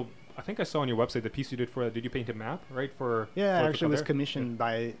cool. And so I think I saw on your website the piece you did for, did you paint a map, right? I actually was commissioned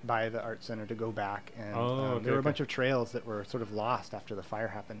by the art center to go back, and there were a bunch of trails that were sort of lost after the fire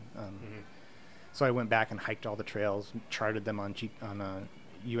happened. So I went back and hiked all the trails, charted them on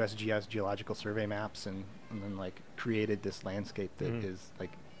USGS Geological Survey maps, and then like created this landscape that is like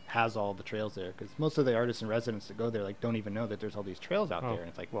has all the trails there, because most of the artists and residents that go there like don't even know that there's all these trails out there, and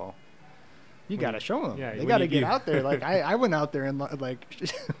it's like, well, you gotta show them. They gotta get out there. Like I went out there and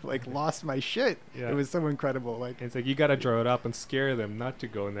like lost my shit. It was so incredible. Like it's like you gotta draw it up and scare them not to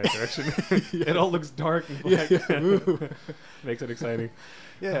go in that direction. It all looks dark and black. Makes it exciting.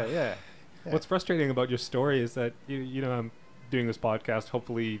 What's frustrating about your story is that you know, I'm doing this podcast.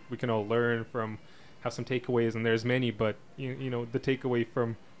 Hopefully we can all learn from, have some takeaways, and there's many, but you know, the takeaway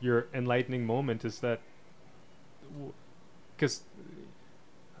from your enlightening moment is that because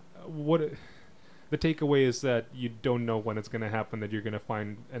the takeaway is that you don't know when it's going to happen, that you're going to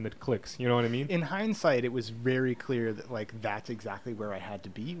find, and it clicks. You know what I mean? In hindsight, it was very clear that like that's exactly where I had to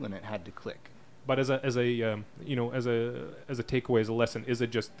be when it had to click. But as a takeaway, as a lesson, is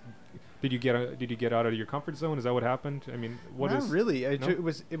it just, did you get out of your comfort zone? Is that what happened? I mean, not really. It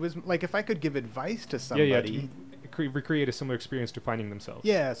was like, if I could give advice to somebody, recreate a similar experience to finding themselves.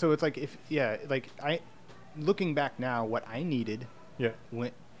 Yeah. So it's like looking back now, what I needed. Yeah.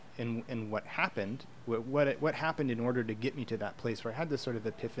 And what happened, what happened in order to get me to that place where I had this sort of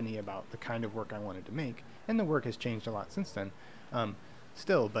epiphany about the kind of work I wanted to make, and the work has changed a lot since then,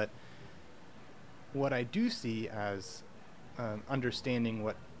 still. But what I do see as understanding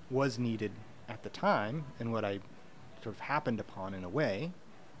what was needed at the time, and what I sort of happened upon in a way,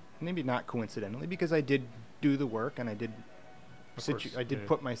 maybe not coincidentally, because I did do the work, and I did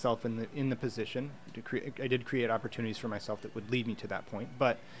put myself in the position to create. I did create opportunities for myself that would lead me to that point.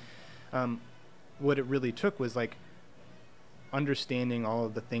 But what it really took was like understanding all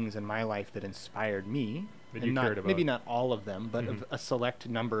of the things in my life that inspired me, that you cared about. Maybe not all of them, but a select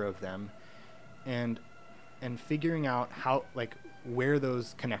number of them, and figuring out how, like, where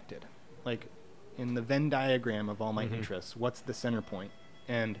those connected, like in the Venn diagram of all my interests, what's the center point,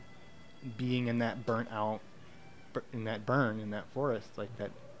 and being in that in that forest, like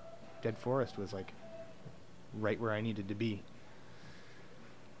that dead forest, was like right where I needed to be.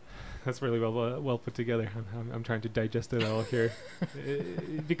 That's really well put together. I'm trying to digest it all here,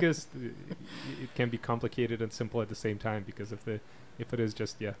 because it can be complicated and simple at the same time. Because if it is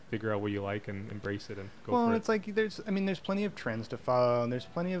just figure out what you like and embrace it and go for it. Well, it's like there's plenty of trends to follow, and there's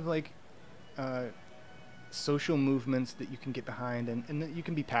plenty of like social movements that you can get behind and that you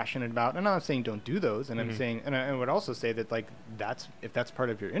can be passionate about. And I'm not saying don't do those, and I'm saying, and I would also say that like if that's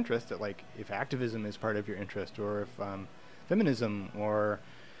part of your interest, that like if activism is part of your interest, or if feminism, or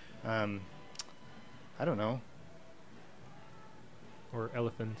I don't know, or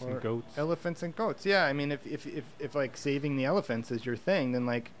elephants and goats. Yeah, I mean, if like saving the elephants is your thing, then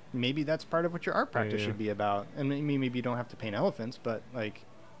like maybe that's part of what your art practice should be about. And maybe you don't have to paint elephants, but like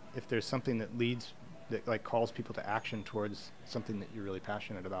if there's something that like calls people to action towards something that you're really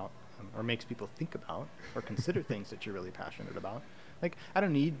passionate about, or makes people think about or consider things that you're really passionate about. Like, I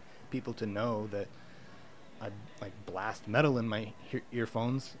don't need people to know that I like blast metal in my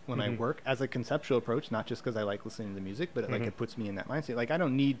earphones when I work as a conceptual approach, not just because I like listening to the music, but like it puts me in that mindset. Like I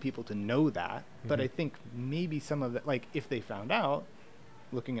don't need people to know that, but I think maybe some of that, like if they found out,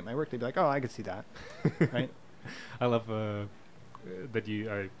 looking at my work, they'd be like, "Oh, I could see that," right? I love that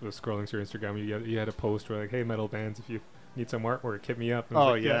I was scrolling through Instagram. You had a post where like, "Hey, metal bands, if you need some artwork, hit me up." And I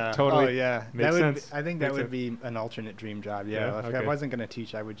was like, yeah, totally. Oh yeah, Makes sense. I think that would be an alternate dream job. Yeah, if I okay. wasn't going to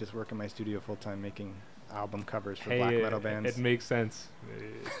teach, I would just work in my studio full time making album covers for Hey, black metal bands. It makes sense.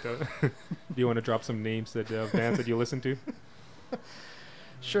 Do you want to drop some names that bands that you listen to?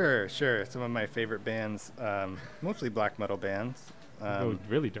 Sure. Some of my favorite bands, mostly black metal bands.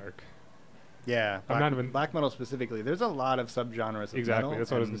 Really dark. Yeah, black metal specifically. There's a lot of subgenres of exactly. metal.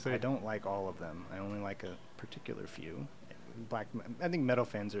 That's what I was going to say. I don't like all of them. I only like a particular few. I think metal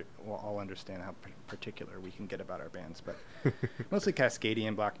fans will all understand how particular we can get about our bands, but mostly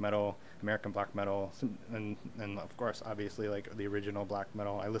Cascadian black metal, American black metal, and of course, obviously, like the original black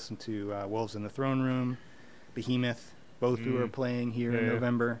metal. I listen to Wolves in the Throne Room, Behemoth, both who are playing here in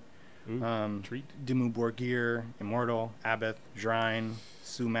November. Treat. Dimmu Borgir, Immortal, Abath, Shrine,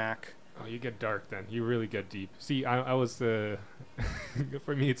 Sumac. Oh, you get dark then. You really get deep. See, I was for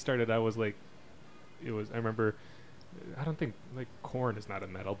me it started. I remember. I don't think like Korn is not a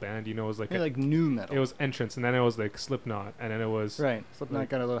metal band. You know, it was like like new metal. It was Entrance, and then it was like Slipknot, and then it was right. Slipknot like,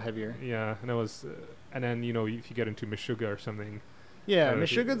 got a little heavier. Yeah, and it was, and then if you get into Meshuggah or something. Yeah,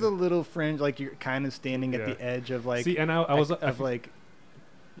 Meshuggah's a little fringe. Like you're kind of standing at the edge of like. See, and I was like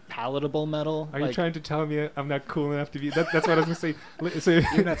palatable metal. Are you trying to tell me I'm not cool enough to be? That's what I was gonna say. So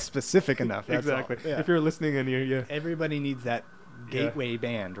you're not specific enough. That's exactly. Yeah. If you're listening and you're everybody needs that gateway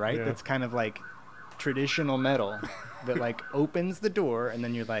band, right? Yeah. That's kind of like traditional metal that like opens the door, and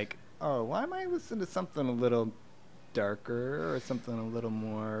then you're like, oh, why am I listening to something a little darker or something a little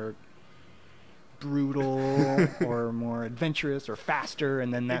more brutal or more adventurous or faster,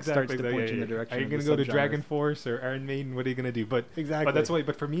 and then that starts to point you in the direction. Are you going to go to Dragon Force or Iron Maiden? What are you going to do? But exactly.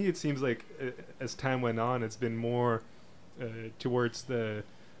 But for me, it seems like as time went on, it's been more towards the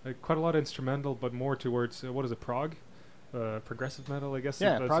quite a lot of instrumental, but more towards what is it, prog, progressive metal, I guess.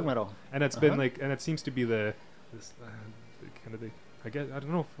 Yeah, prog metal. And it's been like, and it seems to be the kind of the. I guess I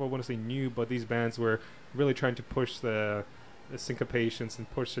don't know if I want to say new, but these bands were really trying to push the syncopations and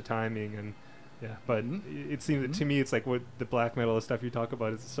push the timing and. Yeah, but it seems that to me it's like what the black metal stuff you talk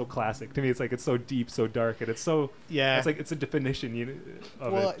about is so classic. To me, it's like it's so deep, so dark, and it's so It's like it's a definition,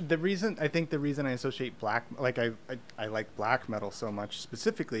 of it. The reason I associate black, like I like black metal so much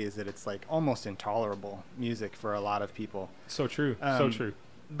specifically, is that it's like almost intolerable music for a lot of people. So true, so true.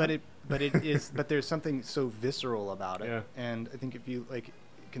 But it is. But there's something so visceral about it. Yeah. And I think if you like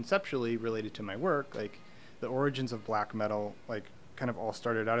conceptually related to my work, like the origins of black metal, like kind of all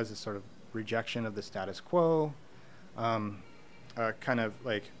started out as a sort of rejection of the status quo, kind of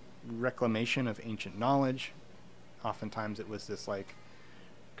like reclamation of ancient knowledge. Oftentimes it was this like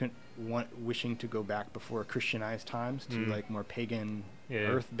wishing to go back before Christianized times to like more pagan,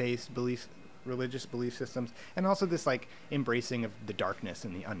 earth-based religious belief systems, and also this like embracing of the darkness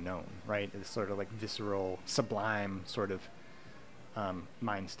and the unknown, right? This sort of like visceral, sublime sort of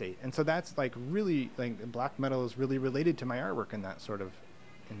mind state. And so that's like really like black metal is really related to my artwork in that sort of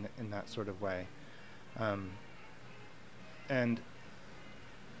in that sort of way, and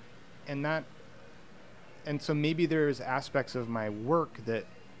so maybe there's aspects of my work that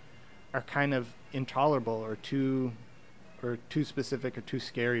are kind of intolerable or too specific or too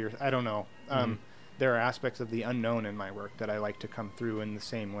scary, or I don't know. There are aspects of the unknown in my work that I like to come through in the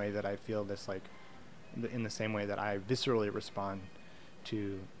same way that I feel this like in the same way that I viscerally respond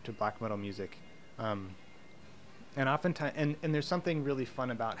to black metal music. And oftentimes, and there's something really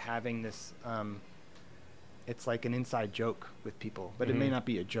fun about having this, it's like an inside joke with people, but it may not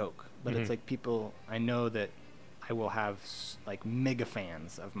be a joke, but it's like people, I know that I will have like mega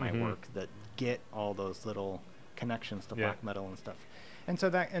fans of my work that get all those little connections to black metal and stuff. And so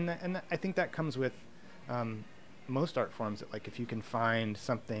that, and I think that comes with most art forms, that like if you can find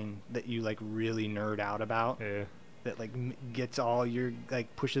something that you like really nerd out about, that like gets all your,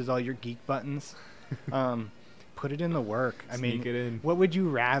 like pushes all your geek buttons, put it in the work. I mean, what would you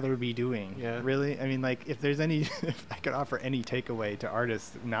rather be doing? Really? I mean, like, if there's any, if I could offer any takeaway to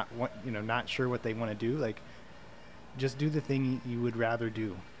artists not sure what they want to do, like, just do the thing you would rather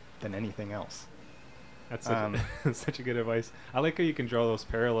do than anything else. That's such a good advice. I like how you can draw those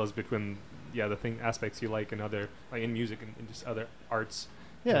parallels between the aspects you like in other, like in music and just other arts.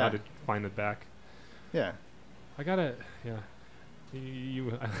 And how to find it back. Yeah. I gotta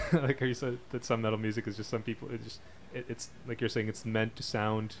You I like how you said that some metal music is just some people. It's like you're saying, it's meant to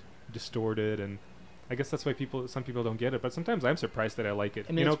sound distorted, and I guess that's why some people don't get it. But sometimes I'm surprised that I like it.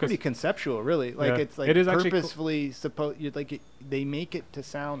 I mean, it's pretty conceptual, really. Like, Yeah. it's like It is actually purposefully they make it to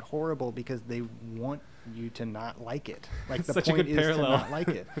sound horrible because they want you to not like it. Like, the Such a point good is parallel. to not like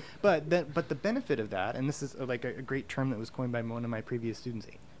it. But the benefit of that, and this is like a great term that was coined by one of my previous students,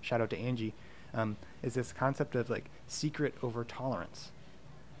 shout out to Angie, is this concept of like secret over tolerance.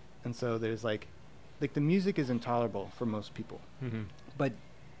 And so there's like the music is intolerable for most people, Mhm. but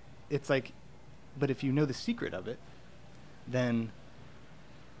it's like, but if you know the secret of it, then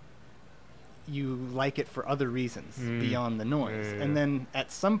you like it for other reasons beyond the noise. Yeah, yeah, And yeah. then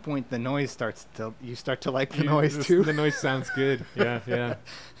at some point the noise you start to like the noise too. The noise sounds good. Yeah, yeah.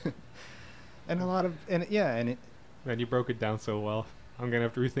 And Man, you broke it down so well. I'm gonna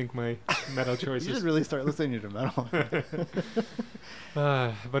have to rethink my metal you choices. should really start listening to metal.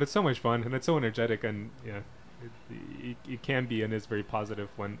 But it's so much fun and it's so energetic, and yeah, it can be and is very positive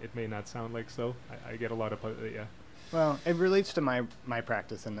when it may not sound like so. I get a lot of yeah. Well, it relates to my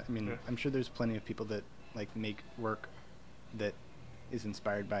practice, and I mean, Yeah. I'm sure there's plenty of people that like make work that is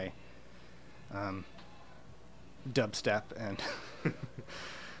inspired by dubstep and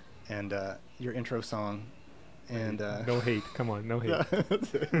and your intro song, and No hate. Come on, no hate.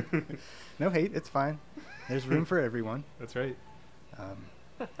 no hate. It's fine. There's room for everyone. That's right.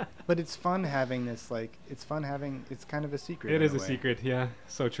 But it's fun having this. Like, it's fun having. It's kind of a secret. It in is a way. secret, yeah.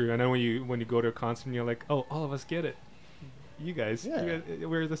 So true. I know when you go to a concert and you're like, oh, all of us get it. You guys, Yeah.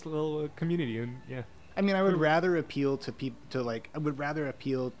 we're this little community, and yeah. I mean, I would rather appeal to people I would rather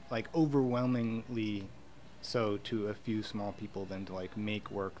appeal like overwhelmingly so to a few small people than to like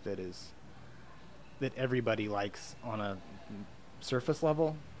make work that everybody likes on a surface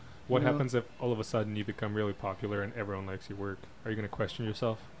level. What you know? happens if all of a sudden you become really popular and everyone likes your work? Are you going to question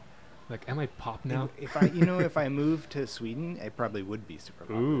yourself? Like, am I pop now? If I moved to Sweden, I probably would be super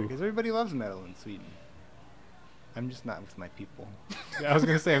popular Ooh. because everybody loves metal in Sweden. I'm just not with my people. Yeah, I was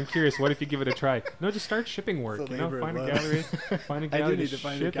going to say, I'm curious, what if you give it a try? No, just start shipping work, It's a you know, labor of find a love. gallery, find a I do gallery need to to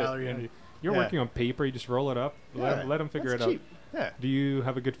find a ship gallery it. and- You're yeah. working on paper, you just roll it up, let them figure that's it out. cheap. Yeah. Do you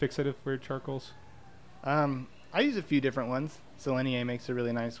have a good fixative for charcoals? I use a few different ones. Selenier makes a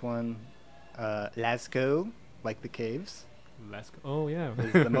really nice one. Lascaux, like the caves, Oh, yeah.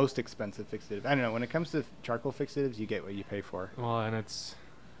 is the most expensive fixative. I don't know. When it comes to charcoal fixatives, you get what you pay for. Well, and it's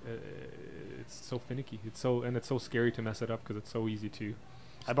so finicky. It's so scary to mess it up because it's so easy to.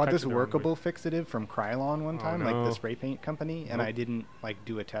 I bought touch this it the wrong way. workable fixative from Krylon one Oh, time, like no. the spray paint company, and Nope. I didn't like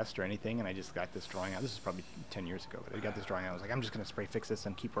do a test or anything, and I just got this drawing out. This is probably 10 years ago, but I got this drawing out. I was like, I'm just gonna spray fix this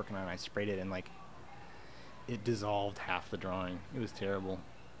and keep working on it. I sprayed it, and like, it dissolved half the drawing. It was terrible.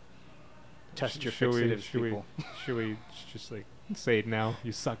 Test your fixatives, people. Should we just like say it now?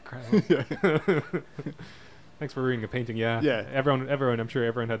 You suck, Krylon. Thanks for ruining a painting. Yeah. Yeah. Everyone. I'm sure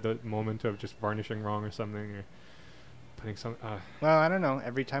everyone had the moment of just varnishing wrong or something, or putting some. Well, I don't know.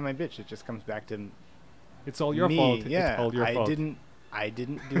 Every time I bitch, it just comes back to It's all your me. fault. Yeah, It's all your fault. I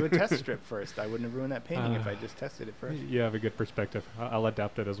didn't do a test strip first. I wouldn't have ruined that painting if I just tested it first. You have a good perspective. I'll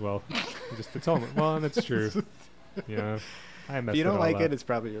adapt it as well. It's all. Well, and that's true. Yeah. I messed If you it don't all like up. it, it's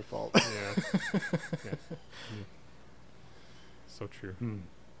probably your fault. Yeah. Yeah. So true. Hmm.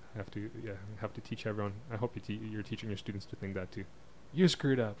 Have to teach everyone. I hope you're teaching your students to think that too. You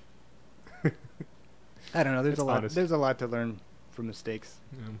screwed up. I don't know. There's It's a lot. honest. There's a lot to learn from mistakes.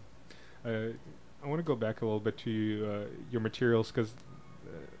 I want to go back a little bit to your materials because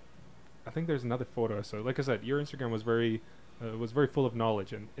I think there's another photo. So, like I said, your Instagram was very full of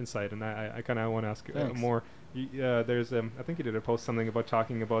knowledge and insight, and I kind of want to ask Thanks. more. There's I think you did a post something about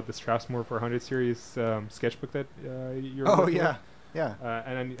talking about the Strathmore 400 series sketchbook that you're. Oh working yeah, with. yeah.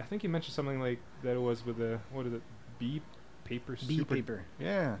 And I think you mentioned something like that it was with the what is it? B paper B super paper.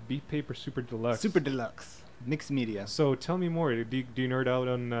 Yeah. B paper super deluxe. Super deluxe. Mixed media. So tell me more. Do you nerd out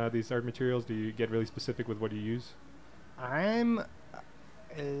on these art materials? Do you get really specific with what you use?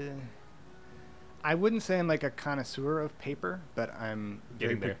 I wouldn't say I'm like a connoisseur of paper, but I'm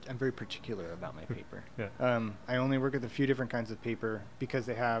Getting there. I'm very particular about my paper. Yeah. I only work with a few different kinds of paper because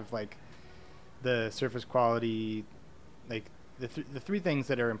they have like the surface quality, like the three things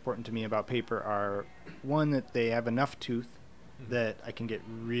that are important to me about paper are one, that they have enough tooth that I can get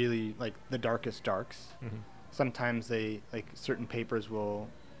really like the darkest darks. Mm-hmm. Sometimes they like certain papers will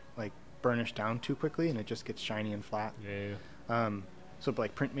like burnish down too quickly and it just gets shiny and flat. Yeah. So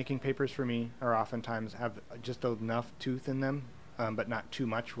like printmaking papers for me are oftentimes have just enough tooth in them, but not too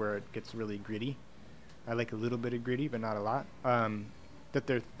much where it gets really gritty. I like a little bit of gritty, but not a lot. That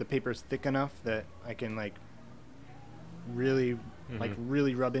the paper's thick enough that I can like really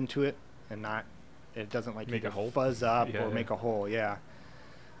really rub into it and not, it doesn't like Make a either hole? fuzz up Yeah, or yeah. make a hole. Yeah.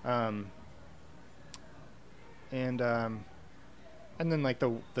 and then like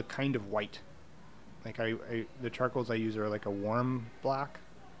the kind of white. Like the charcoals I use are like a warm black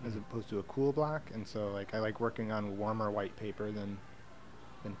as opposed to a cool black, and so like I like working on warmer white paper than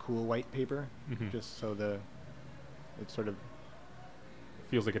cool white paper, just so it sort of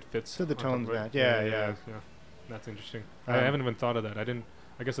feels like it fits. so the on top tones of it. match. Yeah. That's interesting. I haven't even thought of that.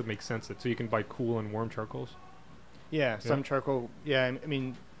 I guess it makes sense that so you can buy cool and warm charcoals. Yeah, some charcoal. Yeah, I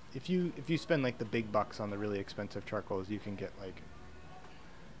mean, if you spend like the big bucks on the really expensive charcoals, you can get like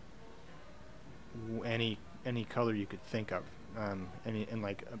any color you could think of, and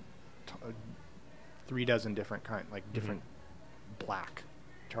like 3 dozen different different black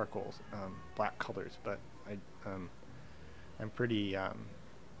charcoals, black colors. But I'm pretty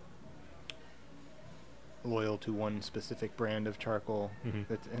loyal to one specific brand of charcoal, and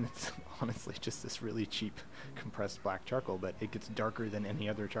it's honestly just this really cheap compressed black charcoal, but it gets darker than any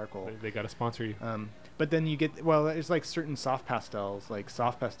other charcoal. They got to sponsor you. But then you get, well, there's like certain soft pastels, like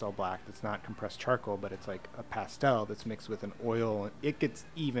soft pastel black that's not compressed charcoal, but it's like a pastel that's mixed with an oil. It gets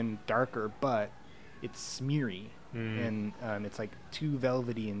even darker, but it's smeary, and it's like too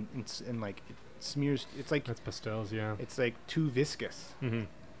velvety and like it smears. It's like that's pastels, yeah. It's like too viscous.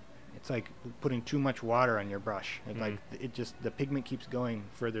 It's like putting too much water on your brush. Like the pigment keeps going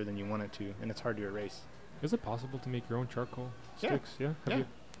further than you want it to, and it's hard to erase. Is it possible to make your own charcoal sticks? Yeah. Have Yeah. you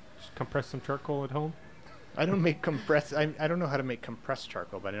just compressed some charcoal at home? I don't make compressed. I don't know how to make compressed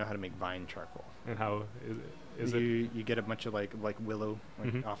charcoal, but I know how to make vine charcoal. And how is it? You get a bunch of like willow.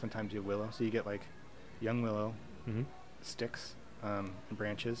 Like oftentimes you have willow, so you get like young willow sticks and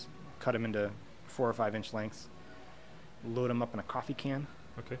branches. Cut them into 4 or 5 inch lengths. Load them up in a coffee can.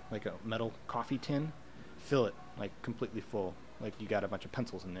 Okay. Like a metal coffee tin. Fill it like completely full. Like you got a bunch of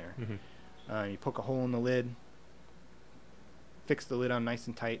pencils in there. You poke a hole in the lid. Fix the lid on nice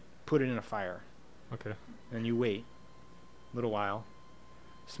and tight. Put it in a fire. Okay. And you wait a little while.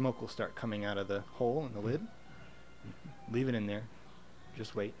 Smoke will start coming out of the hole in the lid. Leave it in there.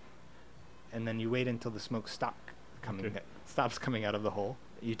 Just wait. And then you wait until the smoke stops coming out of the hole.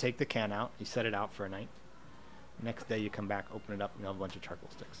 You take the can out. You set it out for a night. Next day you come back, open it up, and you have a bunch of charcoal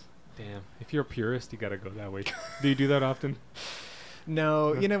sticks. Damn. If you're a purist, you got to go that way. Do you do that often?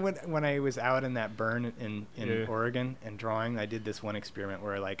 No. You know, when I was out in that burn in Oregon and drawing, I did this one experiment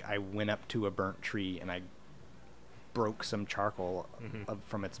where like I went up to a burnt tree and I broke some charcoal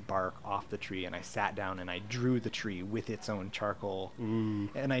from its bark off the tree, and I sat down and I drew the tree with its own charcoal. Ooh.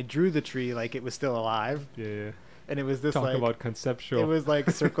 And I drew the tree like it was still alive. Yeah. And it was this Talk about conceptual. It was like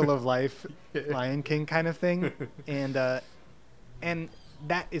Circle of Life, Lion King kind of thing, and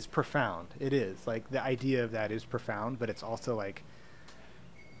that is profound. It is like the idea of that is profound, but it's also like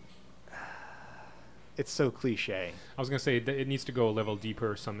it's so cliche. I was gonna say that it needs to go a level deeper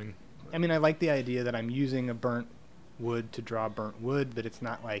or something. I mean, I like the idea that I'm using a burnt wood to draw burnt wood, but it's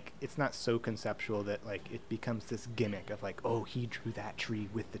not so conceptual that like it becomes this gimmick of like, oh, he drew that tree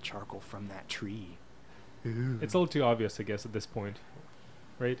with the charcoal from that tree. Ooh. It's a little too obvious, I guess, at this point,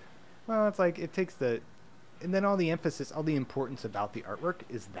 right? Well, it's like it takes and then all the emphasis, all the importance about the artwork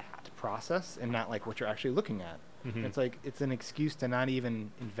is that process and not like what you're actually looking at. It's like it's an excuse to not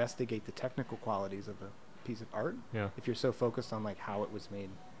even investigate the technical qualities of a piece of art. Yeah. If you're so focused on like how it was made.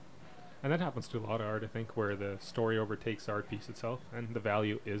 And that happens to a lot of art, I think, where the story overtakes the art piece itself, and the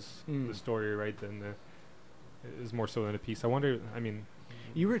value is the story, right? Is more so than a piece. I wonder. I mean,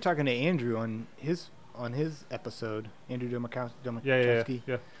 you were talking to Andrew on his episode, Andrew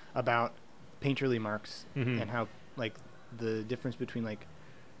Domachowski, about painterly marks and how like the difference between like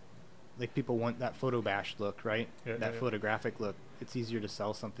people want that photo bash look, right? Photographic look. It's easier to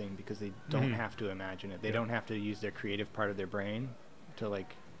sell something because they don't have to imagine it. They don't have to use their creative part of their brain to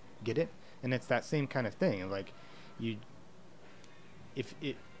like get it. And it's that same kind of thing. Like here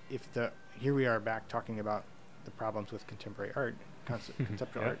we are back talking about the problems with contemporary art,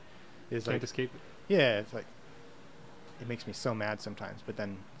 conceptual art. Is can't like escape. Yeah, it's like it makes me so mad sometimes, but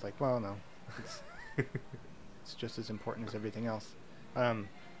then it's like, well, no, it's just as important as everything else.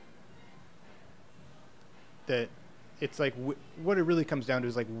 That it's like what it really comes down to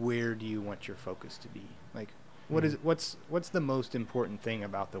is like, where do you want your focus to be? Like, what's the most important thing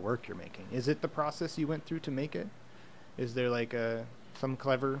about the work you're making? Is it the process you went through to make it? Is there like some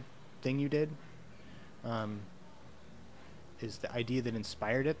clever thing you did? Is the idea that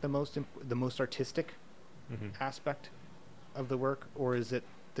inspired it the most artistic aspect of the work, or is it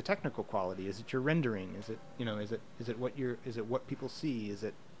the technical quality? Is it your rendering? Is it what people see? Is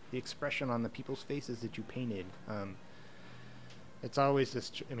it the expression on the people's faces that you painted? It's always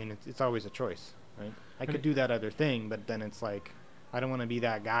it's always a choice, right? I could do that other thing, but then it's like I don't want to be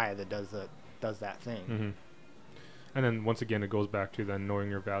that guy that does that thing. And then once again, it goes back to then knowing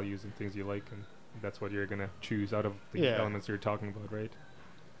your values and things you like, and that's what you're gonna choose out of the elements you're talking about, right?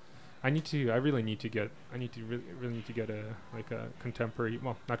 I really need to get a contemporary,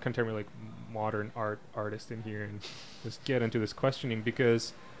 well, not contemporary, like modern artist in here and just get into this questioning,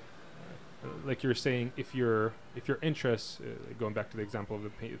 because like you're saying, if your interests, going back to the example of the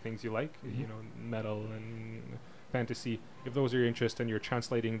things you like, Mm-hmm. you know, metal and fantasy, if those are your interests and you're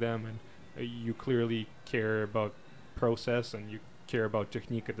translating them, and you clearly care about process and you care about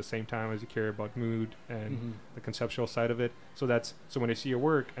technique at the same time as you care about mood and Mm-hmm. the conceptual side of it. So when I see your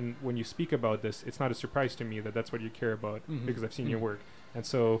work and when you speak about this, it's not a surprise to me that that's what you care about, Mhm. because I've seen your Mm. work. And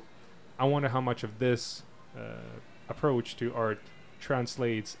so I wonder how much of this approach to art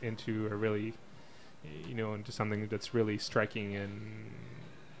translates into a really, you know, into something that's really striking and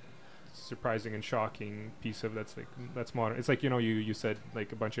surprising and shocking piece of that's modern. It's like, you know, you said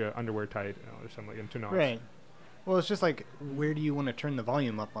like a bunch of underwear tied or something like into knots. Right. Well, it's just like, where do you want to turn the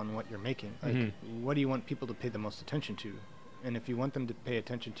volume up on what you're making? Like, Mhm. what do you want people to pay the most attention to? And if you want them to pay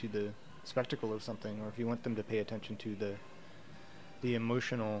attention to the spectacle of something, or if you want them to pay attention to the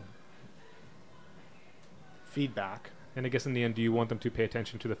emotional feedback. And I guess in the end, do you want them to pay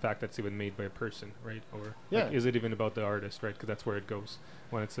attention to the fact that it's even made by a person, right? Or Yeah. like, is it even about the artist, right? Because that's where it goes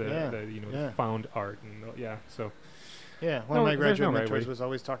when it's the found art and so Yeah, one No, of my there's no graduate right mentors way. was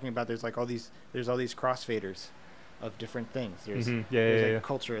always talking about there's all these crossfaders of different things. There's Mhm. there's Yeah.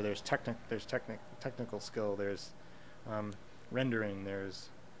 culture, there's technical skill, there's rendering, there's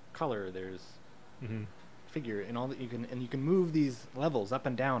color, there's Mhm. figure, and all that you can move these levels up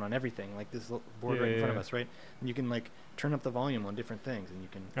and down on everything, like this board right in front of us, right? And you can like turn up the volume on different things, and you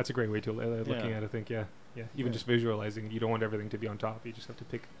can. That's a great way to looking Yeah. at it. I think, yeah. Even Yeah. just visualizing it, you don't want everything to be on top. You just have to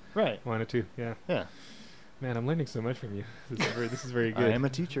pick Right. one or two. Yeah. Yeah. Man, I'm learning so much from you. This is very good. I am a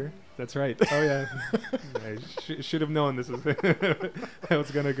teacher. That's right. Oh yeah. I should have known this is how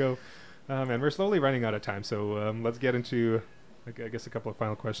it's gonna go. Man, we're slowly running out of time, so let's get into, I guess, a couple of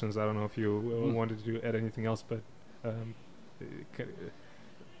final questions. I don't know if you wanted to add anything else, but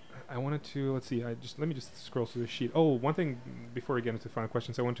I wanted to. Let's see. Let me just scroll through the sheet. Oh, one thing before we get into final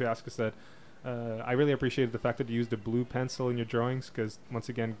questions, I want to ask is that I really appreciated the fact that you used a blue pencil in your drawings, because once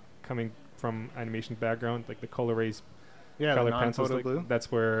again, coming from animation background, like the color rays, Yeah, color the pencils, non-photo like, blue.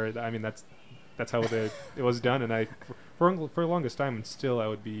 that's where that's how it was done. And for the longest time, and still I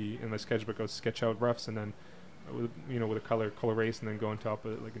would be in my sketchbook, I would sketch out roughs and then with a color race and then go on top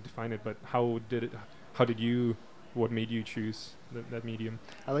of it, like, and define it. But what made you choose that medium?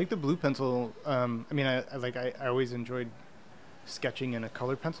 I like the blue pencil. I mean, I always enjoyed sketching in a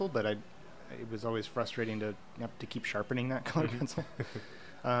color pencil, but it was always frustrating to have to keep sharpening that color pencil.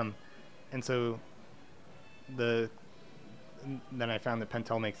 And so then I found that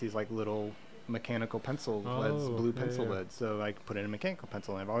Pentel makes these like little mechanical pencil leads, blue pencil leads. So I put in a mechanical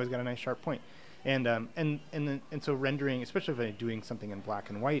pencil, and I've always got a nice sharp point. And so rendering, especially if I'm doing something in black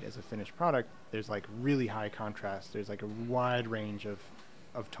and white as a finished product, there's like really high contrast. There's like a wide range of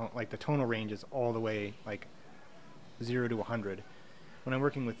tone, like the tonal range is all the way like 0 to 100. When I'm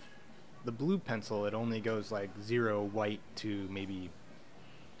working with the blue pencil, it only goes like 0 white to maybe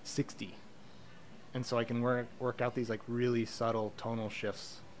 60. And so I can work out these like really subtle tonal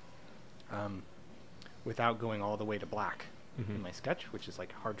shifts without going all the way to black in my sketch, which is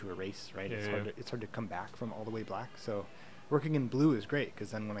like hard to erase, right? It's hard to come back from all the way black. So working in blue is great,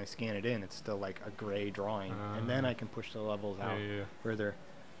 because then when I scan it in, it's still like a gray drawing, and then I can push the levels out further.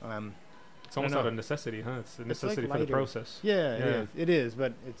 It's almost out of necessity, huh? It's a necessity like for the process. Yeah, it is,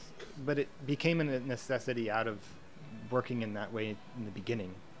 but it became a necessity out of working in that way in the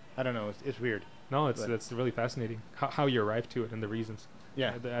beginning. I don't know. It's weird. No, it's really fascinating how you arrive to it and the reasons.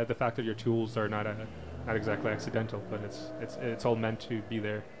 Yeah, the fact that your tools are not exactly accidental, but it's all meant to be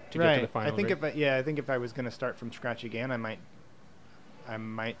there to get to the final. I think if I was going to start from scratch again, I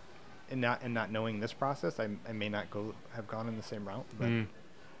might, and not knowing this process, I may not have gone in the same route. But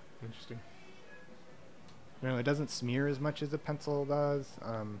interesting. It doesn't smear as much as a pencil does.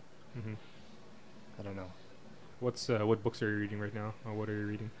 I don't know. What books are you reading right now, or what are you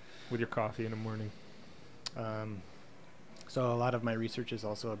reading with your coffee in the morning? So a lot of my research is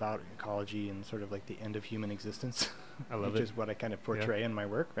also about ecology and sort of like the end of human existence. I love which is what I kind of portray in my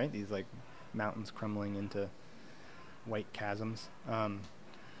work, right? These like mountains crumbling into white chasms.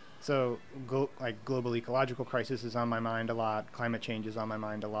 So global ecological crisis is on my mind a lot. Climate change is on my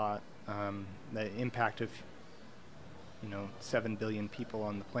mind a lot. The impact of 7 billion people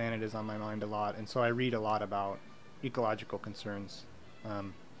on the planet is on my mind a lot. And so I read a lot about ecological concerns.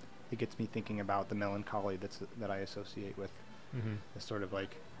 It gets me thinking about the melancholy that I associate with this sort of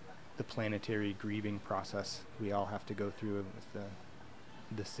like the planetary grieving process we all have to go through with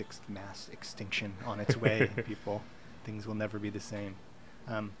the sixth mass extinction on its way. People, things will never be the same.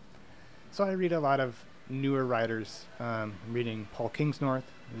 So I read a lot of newer writers. I'm reading Paul Kingsnorth,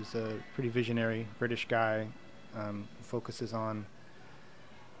 who's a pretty visionary British guy, who focuses on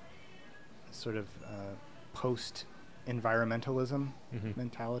sort of post-environmentalism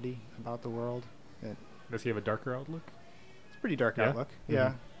mentality about the world. Does he have a darker outlook? It's a pretty dark outlook.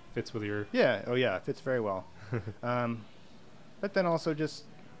 Yeah. Fits with your... Yeah. Oh, yeah. It fits very well. But then also just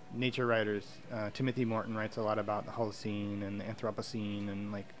nature writers. Timothy Morton writes a lot about the Holocene and the Anthropocene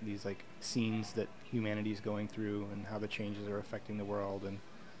and like these like scenes that humanity is going through and how the changes are affecting the world. And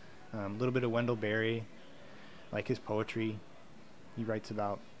a little bit of Wendell Berry, like his poetry. He writes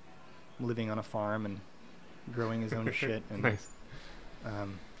about living on a farm and growing his own shit. And nice.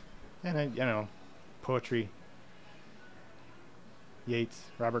 And I know, poetry. Yeats,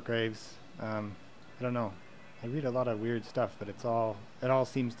 Robert Graves. I don't know. I read a lot of weird stuff, but it all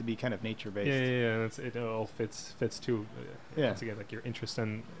seems to be kind of nature based. Yeah. It all fits too. Once again, like your interest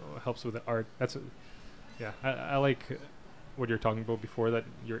and helps with the art. I like what you're talking about before, that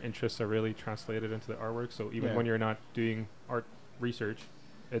your interests are really translated into the artwork. So even when you're not doing art research,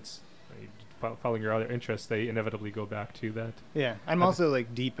 it's following your other interests, they inevitably go back to that. Yeah, I'm also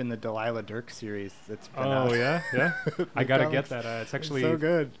like deep in the Delilah Dirk series. That's been out. Oh yeah. I gotta get that. It's actually so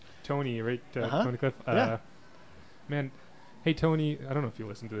good. Tony, right? Tony Cliff. Man, hey Tony, I don't know if you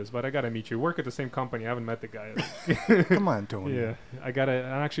listen to this, but I gotta meet you. Work at the same company. I haven't met the guy. Come on, Tony. Yeah,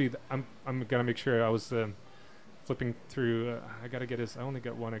 I'm gonna make sure. I was flipping through. I gotta get his. I only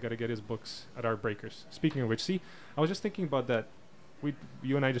got one. I gotta get his books at Art Breakers. Speaking of which, see, I was just thinking about that.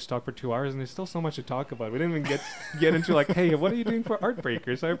 You and I just talked for 2 hours, and there's still so much to talk about. We didn't even get into like, hey, what are you doing for Art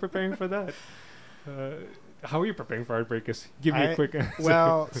Breakers? How are you preparing for that? How are you preparing for Art Breakers? Give me a quick answer.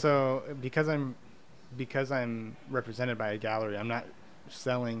 Well, so because I'm represented by a gallery, I'm not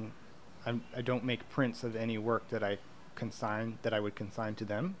selling. I don't make prints of any work that I would consign to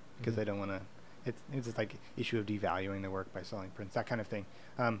them, because I don't want to. It's just like issue of devaluing the work by selling prints, that kind of thing.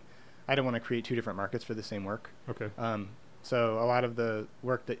 I don't want to create two different markets for the same work. Okay. So a lot of the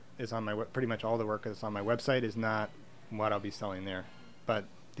work that is on pretty much all the work that's on my website is not what I'll be selling there. But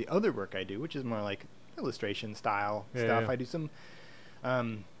the other work I do, which is more like illustration style stuff, I do some,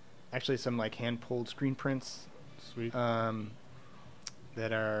 actually some like hand-pulled screen prints. Sweet.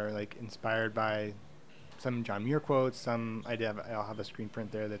 That are like inspired by some John Muir quotes. I'll have a screen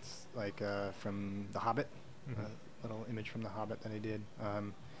print there that's like from The Hobbit, a little image from The Hobbit that I did,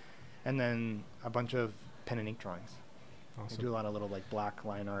 and then a bunch of pen and ink drawings. Awesome. I do a lot of little like black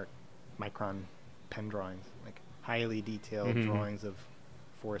line art, micron pen drawings, like highly detailed drawings of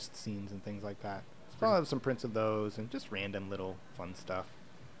forest scenes and things like that. So I'll have some prints of those and just random little fun stuff.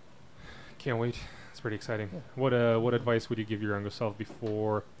 Can't wait. It's pretty exciting. Yeah. What advice would you give your younger self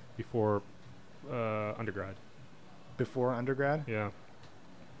before undergrad? Before undergrad? Yeah.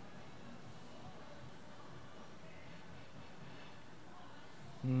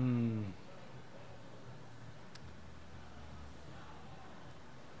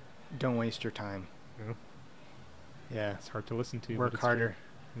 Don't waste your time. Yeah. Yeah. It's hard to listen to. Work harder.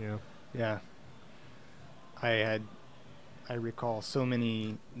 True. Yeah. I recall so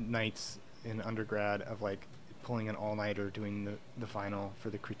many nights in undergrad of like pulling an all-nighter doing the final for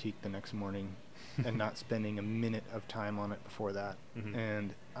the critique the next morning and not spending a minute of time on it before that.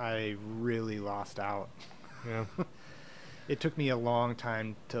 And I really lost out. Yeah. It took me a long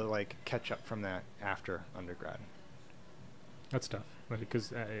time to like catch up from that after undergrad. That's tough,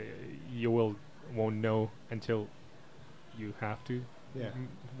 because you won't know until you have to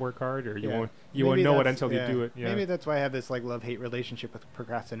work hard, or you won't know it until you do it. Yeah. Maybe that's why I have this like love-hate relationship with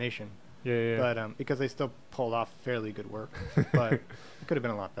procrastination. Yeah. But because I still pulled off fairly good work, but it could have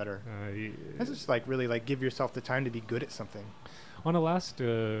been a lot better. It's just like really like give yourself the time to be good at something. On the last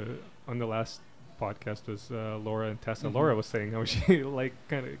podcast was Laura and Tessa. Laura was saying how she like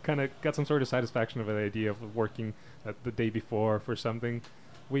kind of got some sort of satisfaction of the idea of working the day before for something.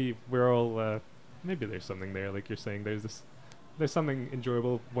 We're all maybe there's something there, like you're saying. There's something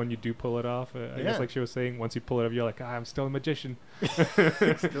enjoyable when you do pull it off. I guess like she was saying, once you pull it off, you're like, I'm still a magician.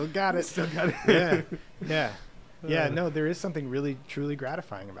 Still got it. Yeah. No, there is something really truly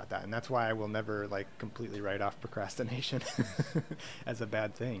gratifying about that, and that's why I will never like completely write off procrastination as a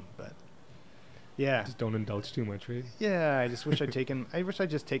bad thing. But yeah, just don't indulge too much, right? Yeah, I just wish I'd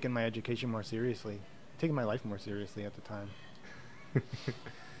just taken my education more seriously, taken my life more seriously at the time.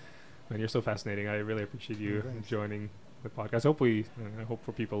 Man, you're so fascinating. I really appreciate you joining the podcast. I hope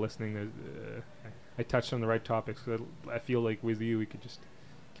for people listening, I touched on the right topics. I feel like with you, we could just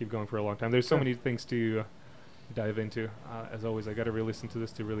keep going for a long time. There's so Sure. many things to dive into. As always, I got to re-listen to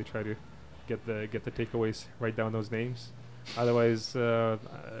this to really try to get the takeaways. Write down those names. Otherwise,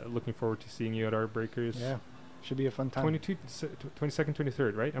 looking forward to seeing you at Art Breakers. Yeah. Should be a fun time. 22nd,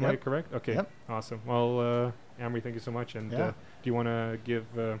 23rd, right? Am I Yep. correct? Okay. Yep. Awesome. Well, Amory, thank you so much. And Yeah. do you want to give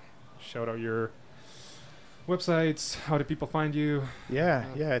shout out your websites? How do people find you? Yeah,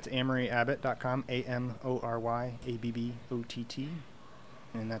 it's amoryAbbott.com, AMORYABBOTT,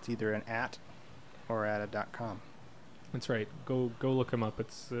 and that's either an @ or at a .com. That's right. Go look him up.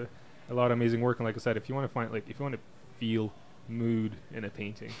 It's a lot of amazing work. And like I said, if you want to find, like, if you want to feel mood in a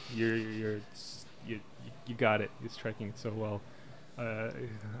painting, you got it. You're striking it so well.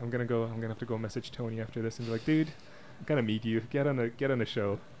 I'm gonna have to go message Tony after this and be like, dude, I'm gonna meet you. Get on the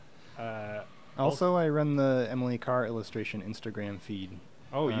show. Also, I run the Emily Carr illustration Instagram feed.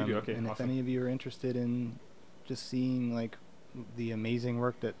 Oh, you do? Okay, And awesome. if any of you are interested in just seeing like the amazing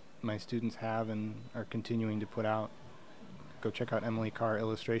work that my students have and are continuing to put out, go check out Emily Carr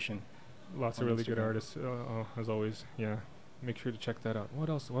illustration. Lots of on really good Instagram. artists, as always. Yeah, make sure to check that out. What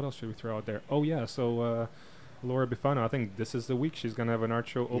else should we throw out there? Oh yeah, so Laura Bifano, I think this is the week she's gonna have an art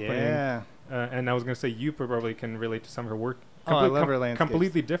show opening. Yeah. And I was gonna say you probably can relate to some of her work. Oh, I love her landscapes.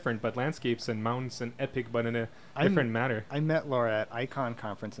 Completely different, but landscapes and mountains and epic, but in a different manner. I met Laura at Icon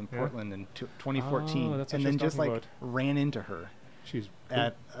Conference in Yeah. Portland in 2014, Oh, that's what and she then was just talking like about. ran into her She's cool.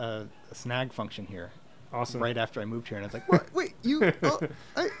 at a snag function here. Awesome. Right after I moved here, and I was like, "What? Wait, you?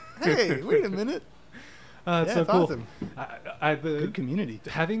 Hey, wait a minute!" It's Yeah, so it's cool. awesome. Good community.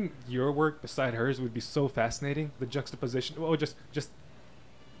 Having your work beside hers would be so fascinating. The juxtaposition. Well, just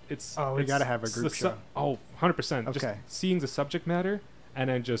it's. Oh, we it's gotta have a s- group the show. 100%. Okay. Just seeing the subject matter and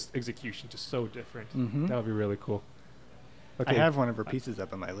then just execution, just so different. Mhm. That would be really cool. I have one of her pieces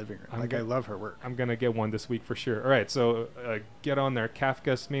up in my living room. I'm I good. love her work. I'm gonna get one this week for sure. All right, so get on there.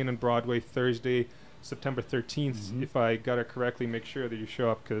 Kafka's Main and Broadway, Thursday, September 13th. Mhm. If I got it correctly, make sure that you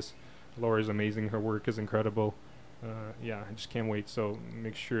show up because Laura's amazing. Her work is incredible. Yeah, I just can't wait. So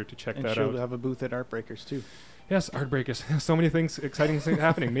make sure to check And that she'll out. have a booth at Art Breakers too. Yes, Art Breakers. So many things, exciting things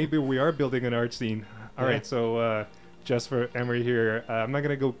happening. Maybe we are building an art scene. All Yeah. right, so just for Emery here, I'm not going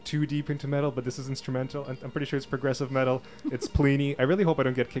to go too deep into metal, but this is instrumental. And I'm pretty sure it's progressive metal. It's Pliny. I really hope I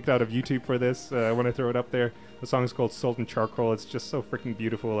don't get kicked out of YouTube for this when I throw it up there. The song is called Salt and Charcoal. It's just so freaking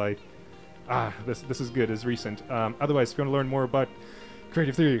beautiful. This is good. It's recent. Otherwise, if you want to learn more about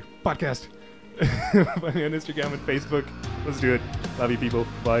Creative Theory Podcast, find me on Instagram and Facebook. Let's do it. Love you, people.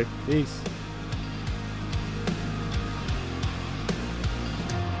 Bye. Peace.